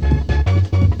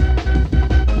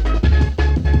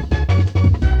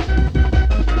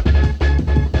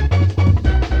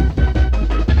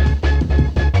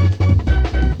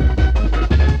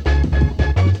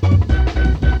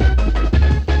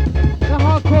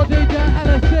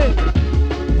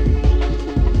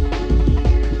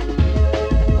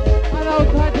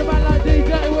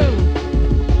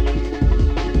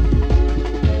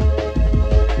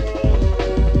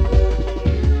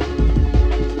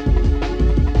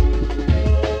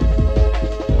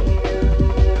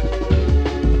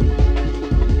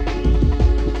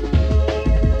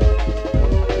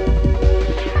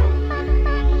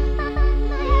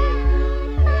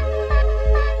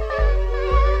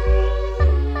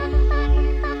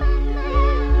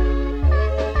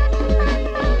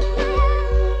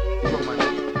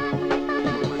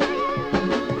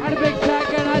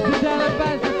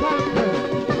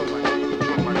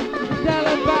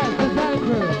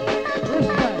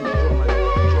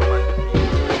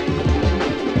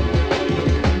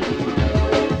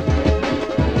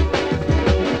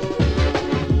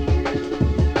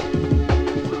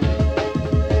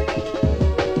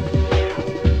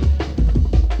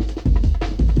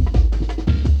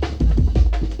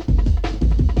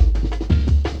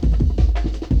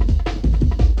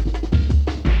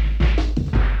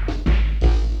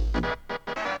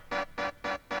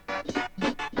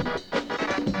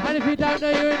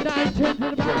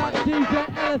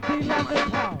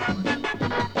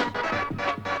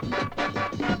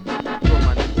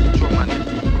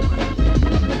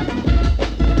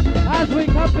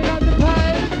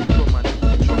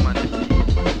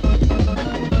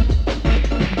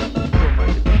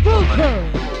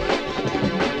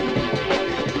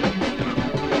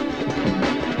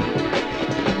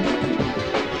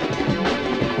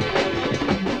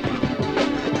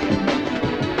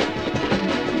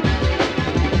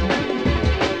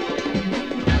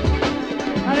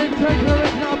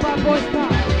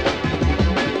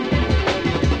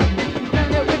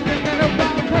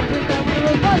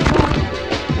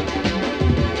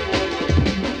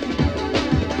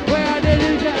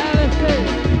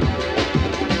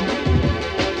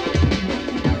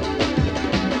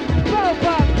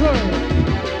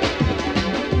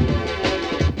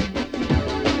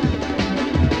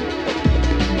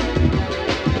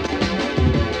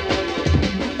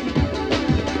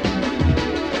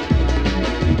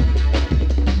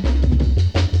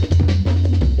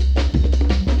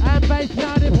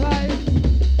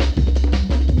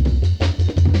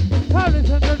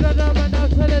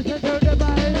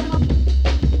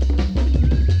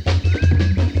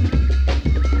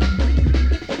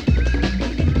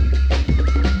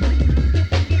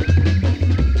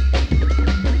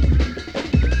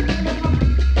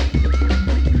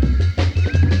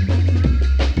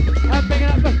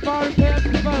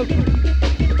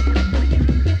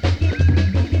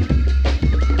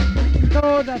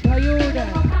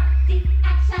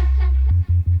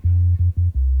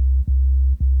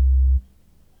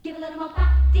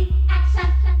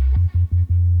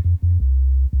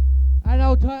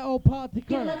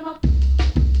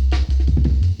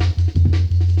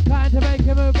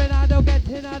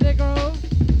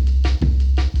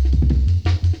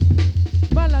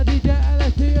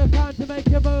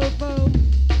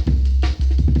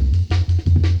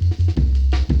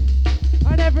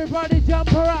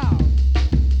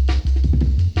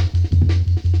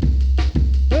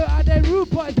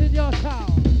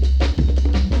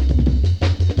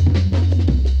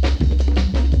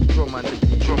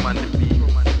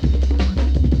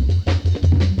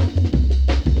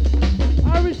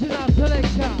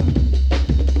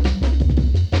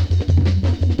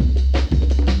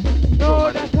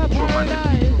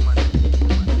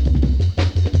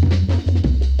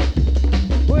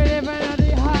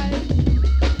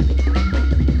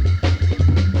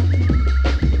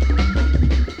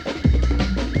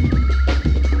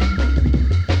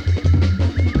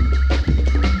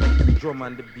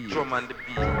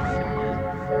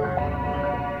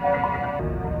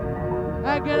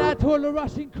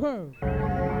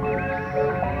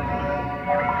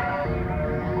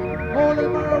 All the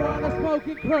marijuana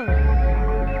smoking crew.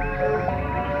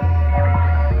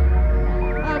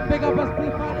 And big up a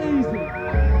split man easy.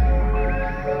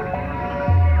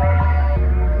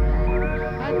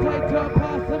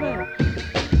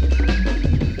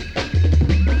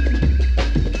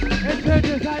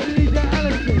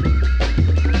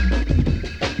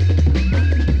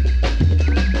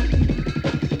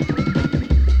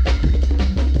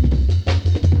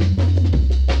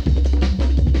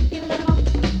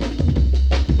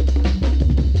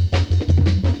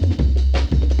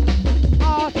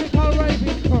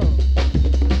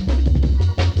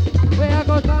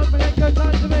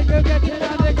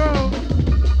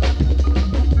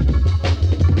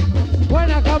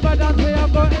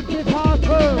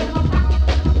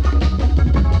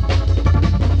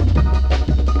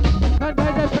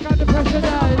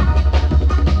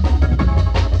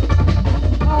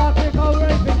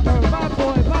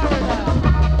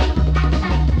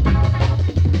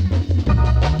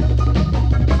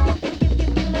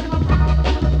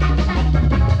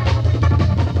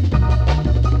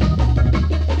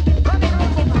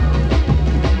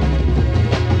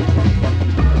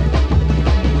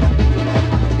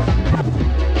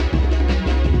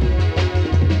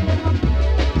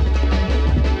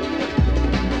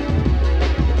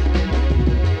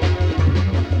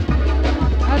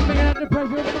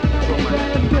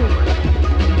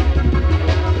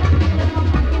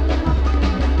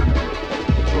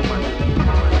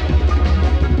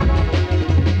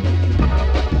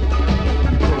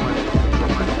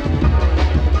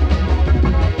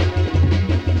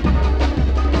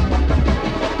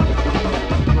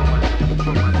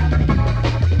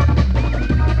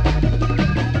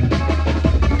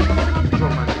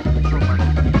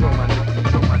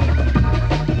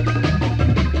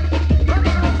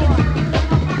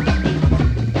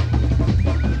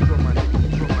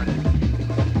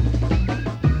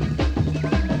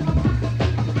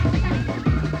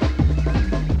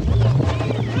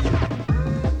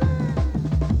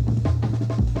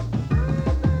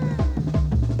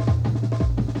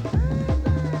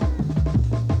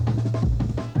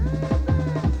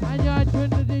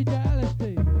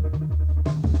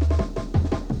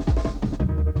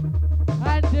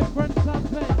 different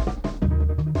something.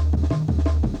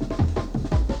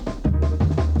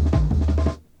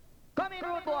 Come in,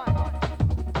 rude boy.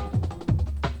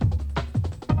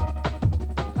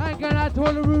 And get out to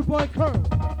all the rude boy crew.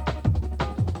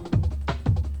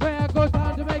 Where I go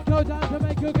down to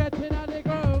make you get in on the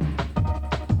groove.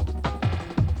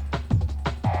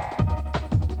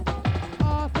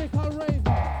 Arctic or Raven.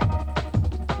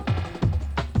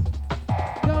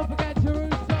 Don't forget your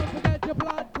roots, don't forget your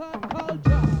blood clot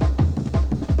culture.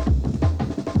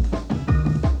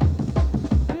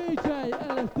 DJ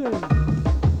Ellis-D.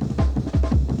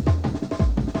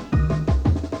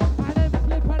 And them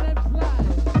slip and them slide.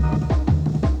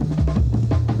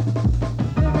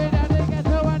 Living out the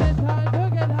ghetto and it's time to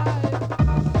get high.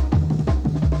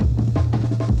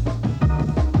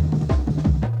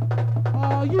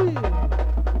 Oh yeah.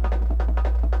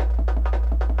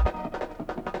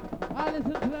 I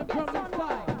listen to them from the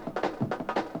start.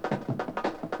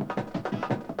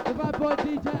 The bad boy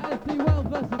DJ Ellis-D, well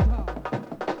versatile.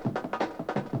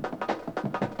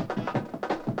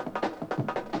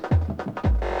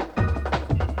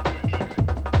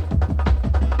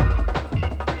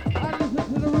 I listen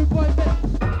to the rude boy mix.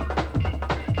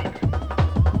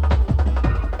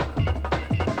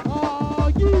 Oh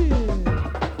yeah.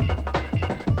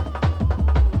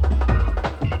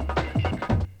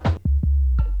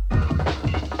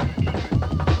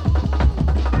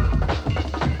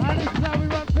 And this is how we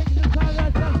run things inside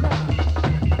our center.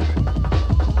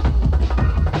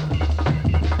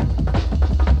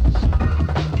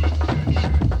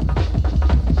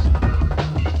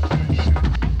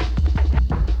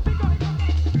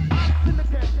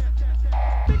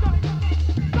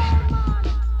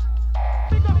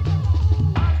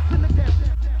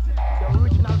 The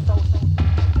original sound.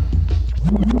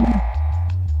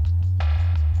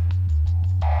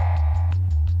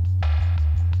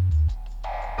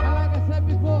 And like I said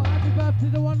before, happy birthday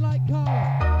to one like Carla.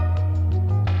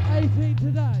 18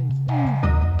 today. Easy.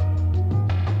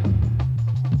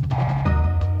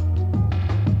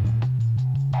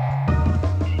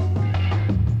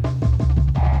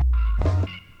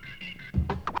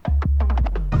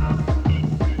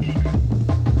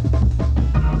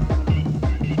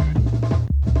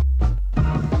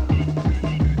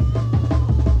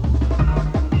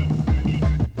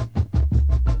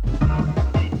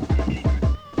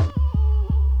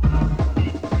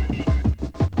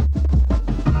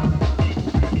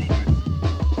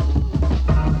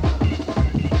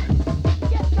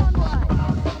 Yes, son, boy.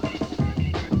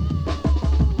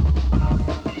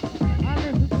 I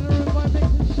listen to the rude boy mix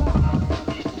and start.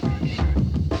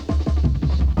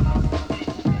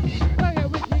 Bang it,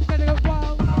 wicked, get it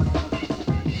wild.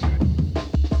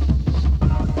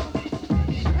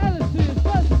 Ellis-D is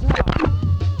versatile.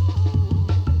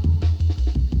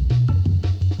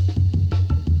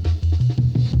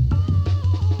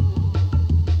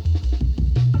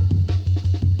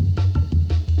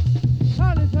 I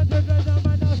listen to the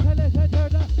man, I listen to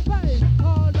the bass.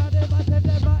 All of them, I said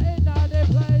them are in on the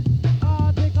place.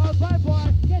 Arctic or bad boy,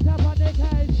 get up on the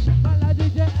case. Man like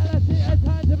DJ Ellis-D, it's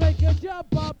time to make you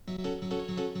jump up.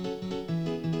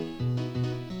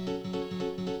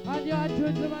 And you're into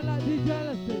the man like DJ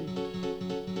Ellis-D.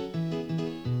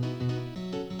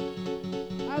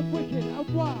 And wicked and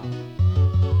wild.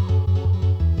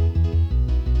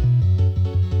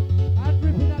 And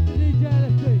ripping up the DJ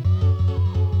Ellis-D.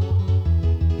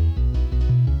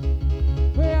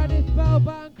 We are this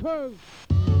spellbound crew.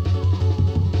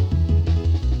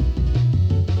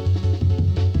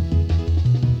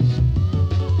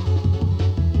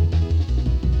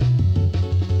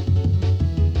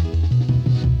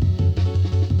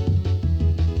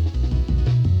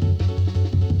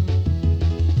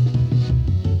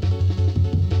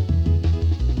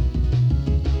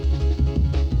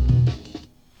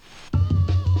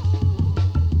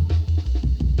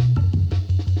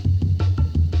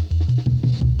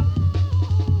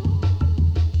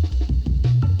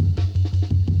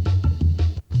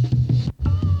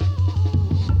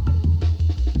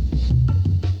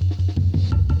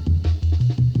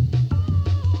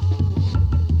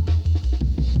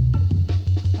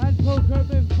 And Bukem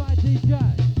with my DJ.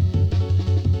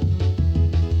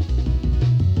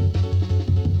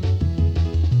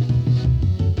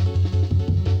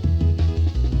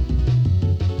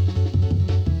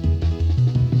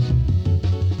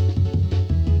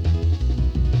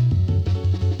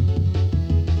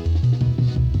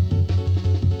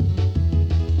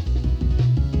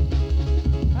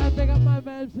 And big up my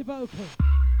man MC Bukem.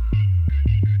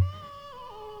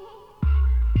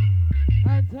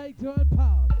 And take two and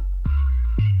pass.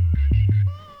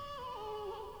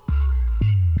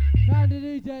 And the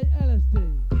DJ Ellis-D.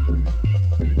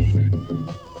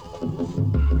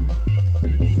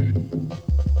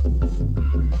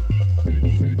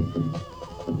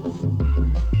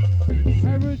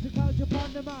 And Roots of Culture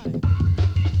upon the mic.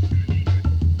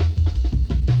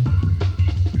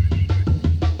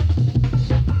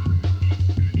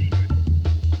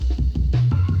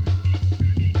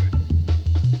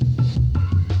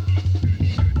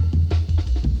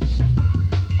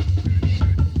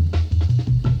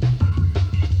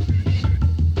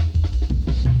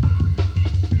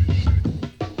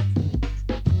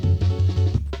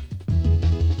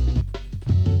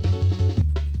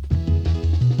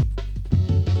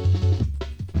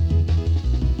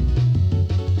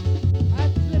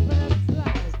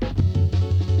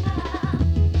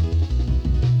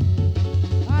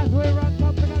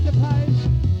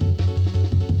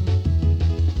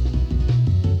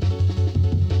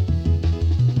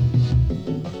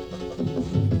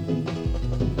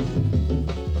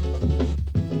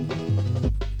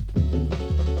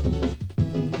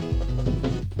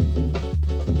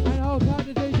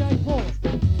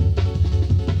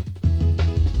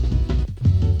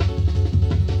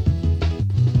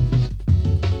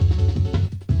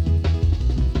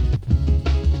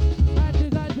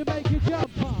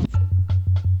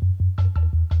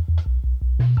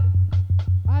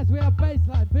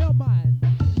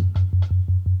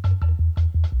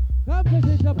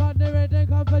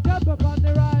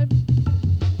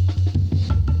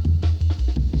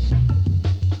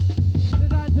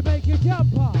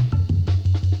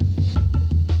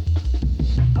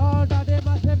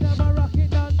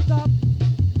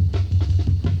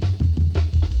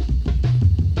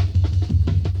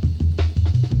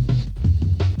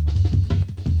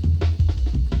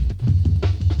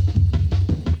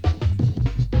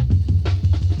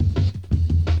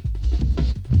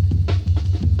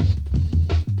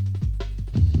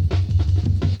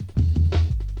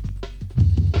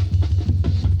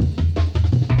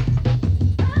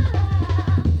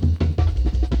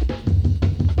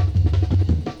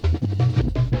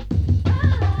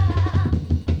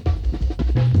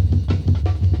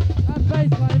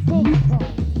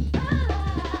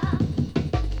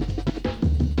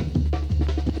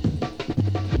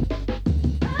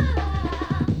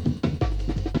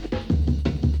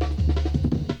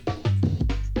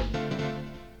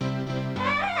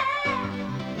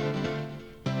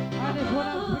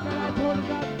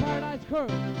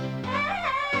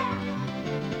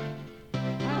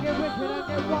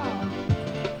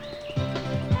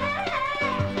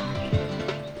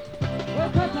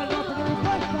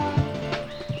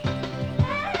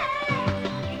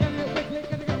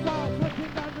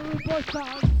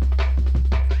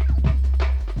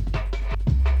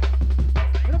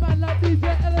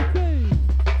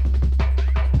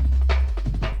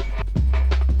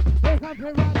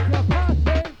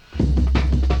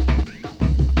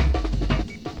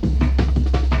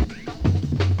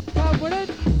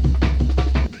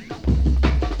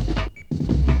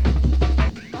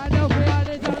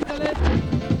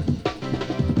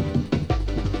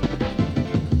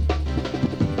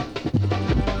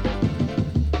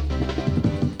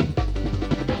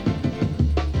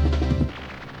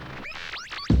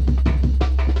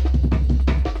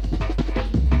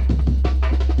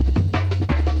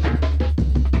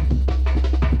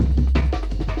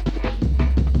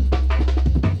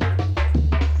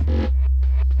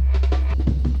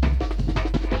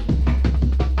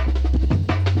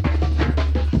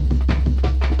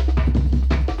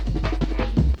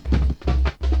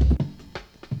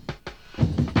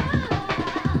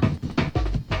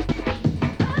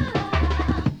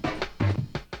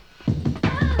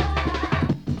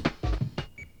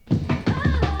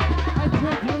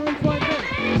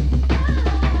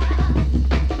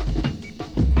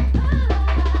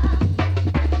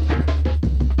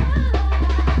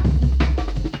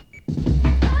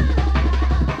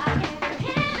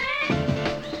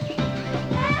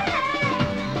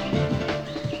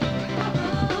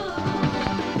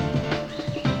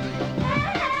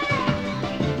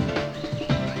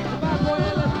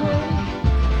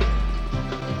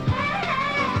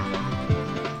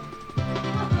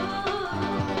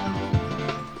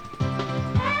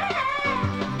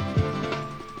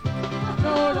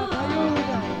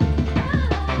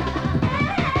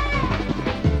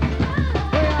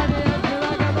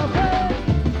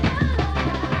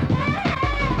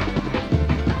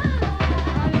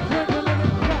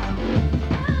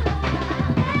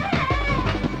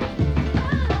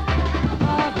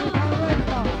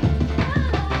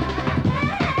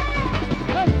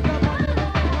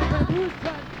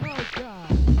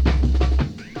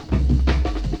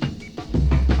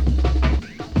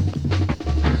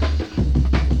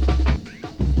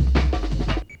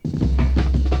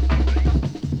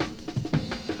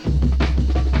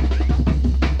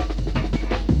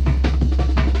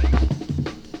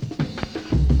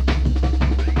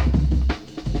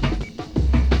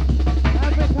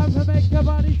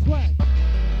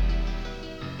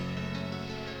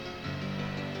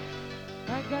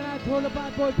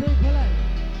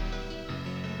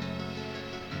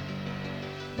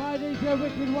 DJ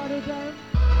Wicked one of them.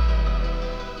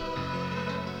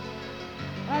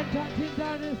 And touching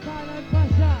down in silent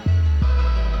fashion.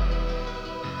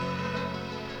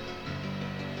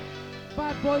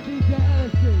 Bad boy DJ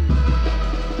Ellis-D.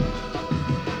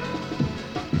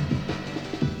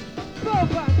 Go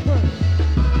back first.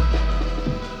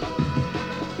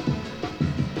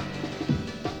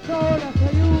 Sola que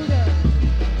ayude.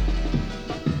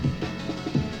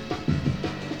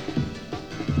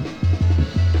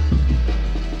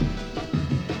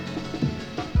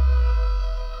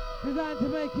 Designed to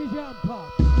make you jump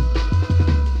up.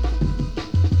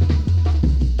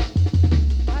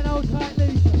 And hold tight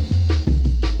Lisa.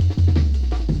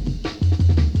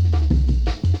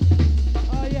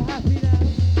 Are you happy now?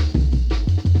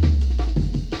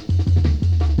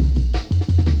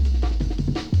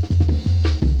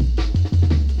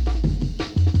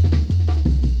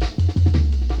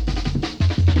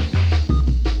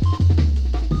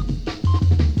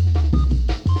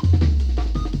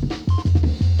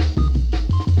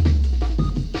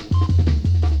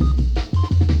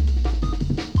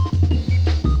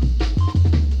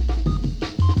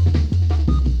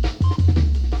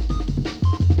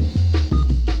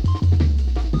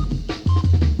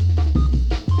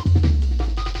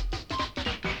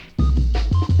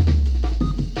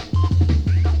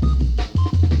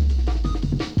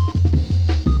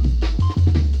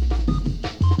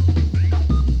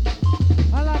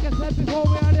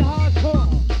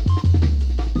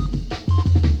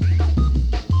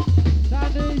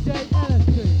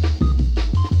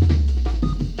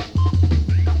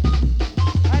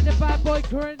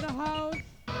 In the house.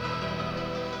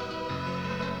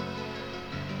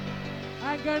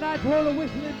 And going out to all the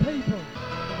whistling people.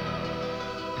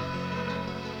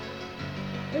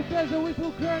 If there's a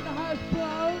whistle crew in the house,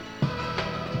 blow.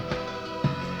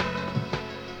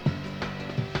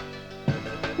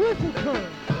 Whistle crew.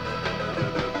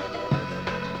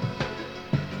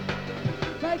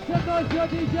 Make some noise for your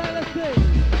DJ Ellis-D.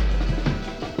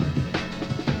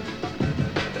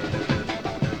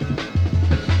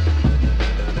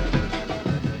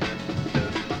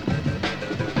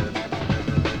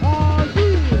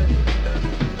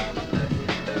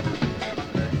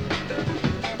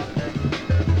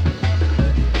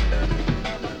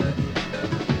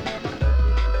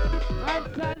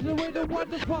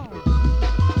 Wonderful.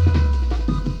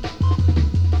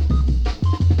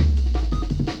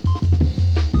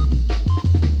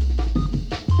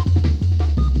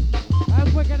 And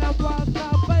we're gonna wild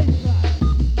style bassline.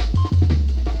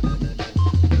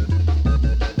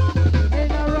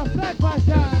 In a reflect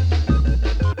fashion.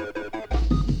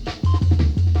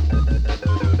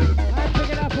 And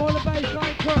picking up all the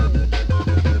bassline crew.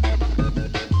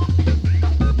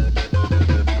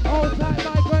 Hold tight,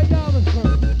 my great Yarmouth crew.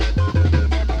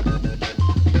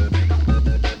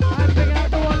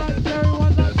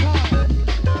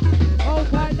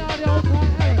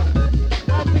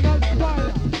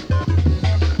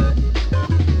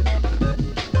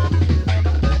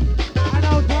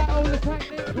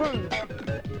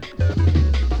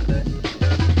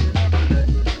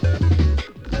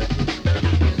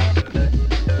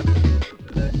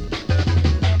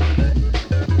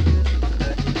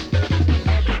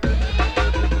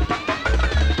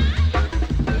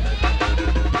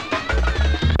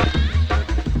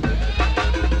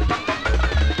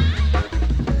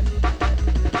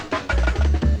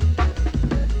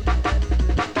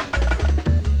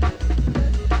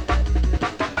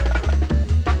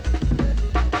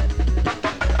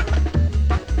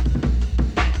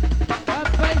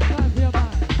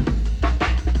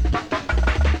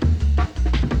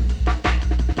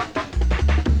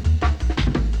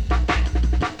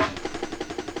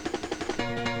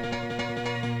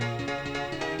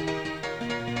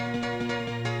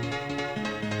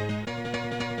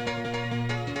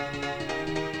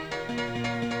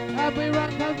 And we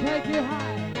rock and take you high.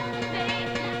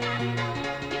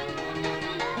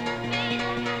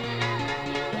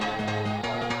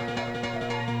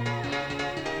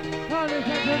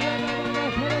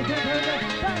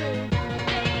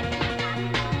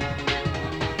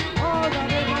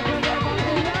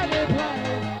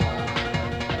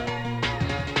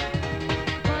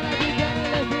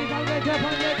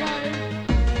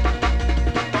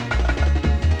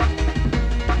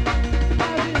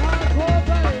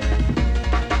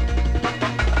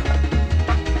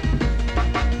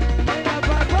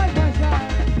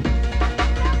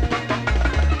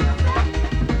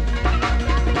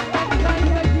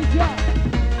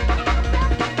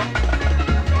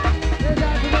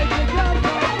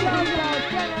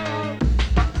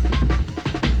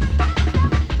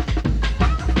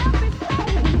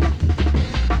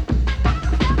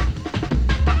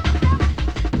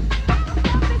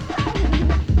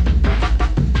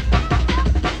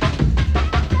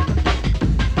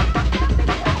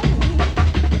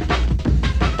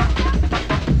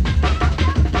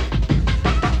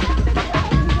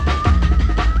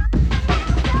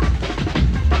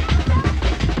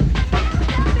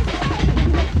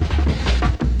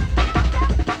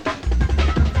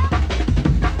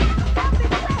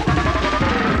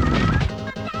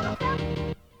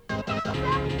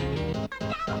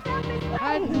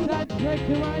 That take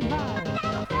you right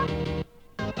high.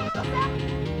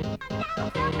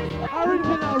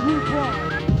 Original root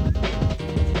boy.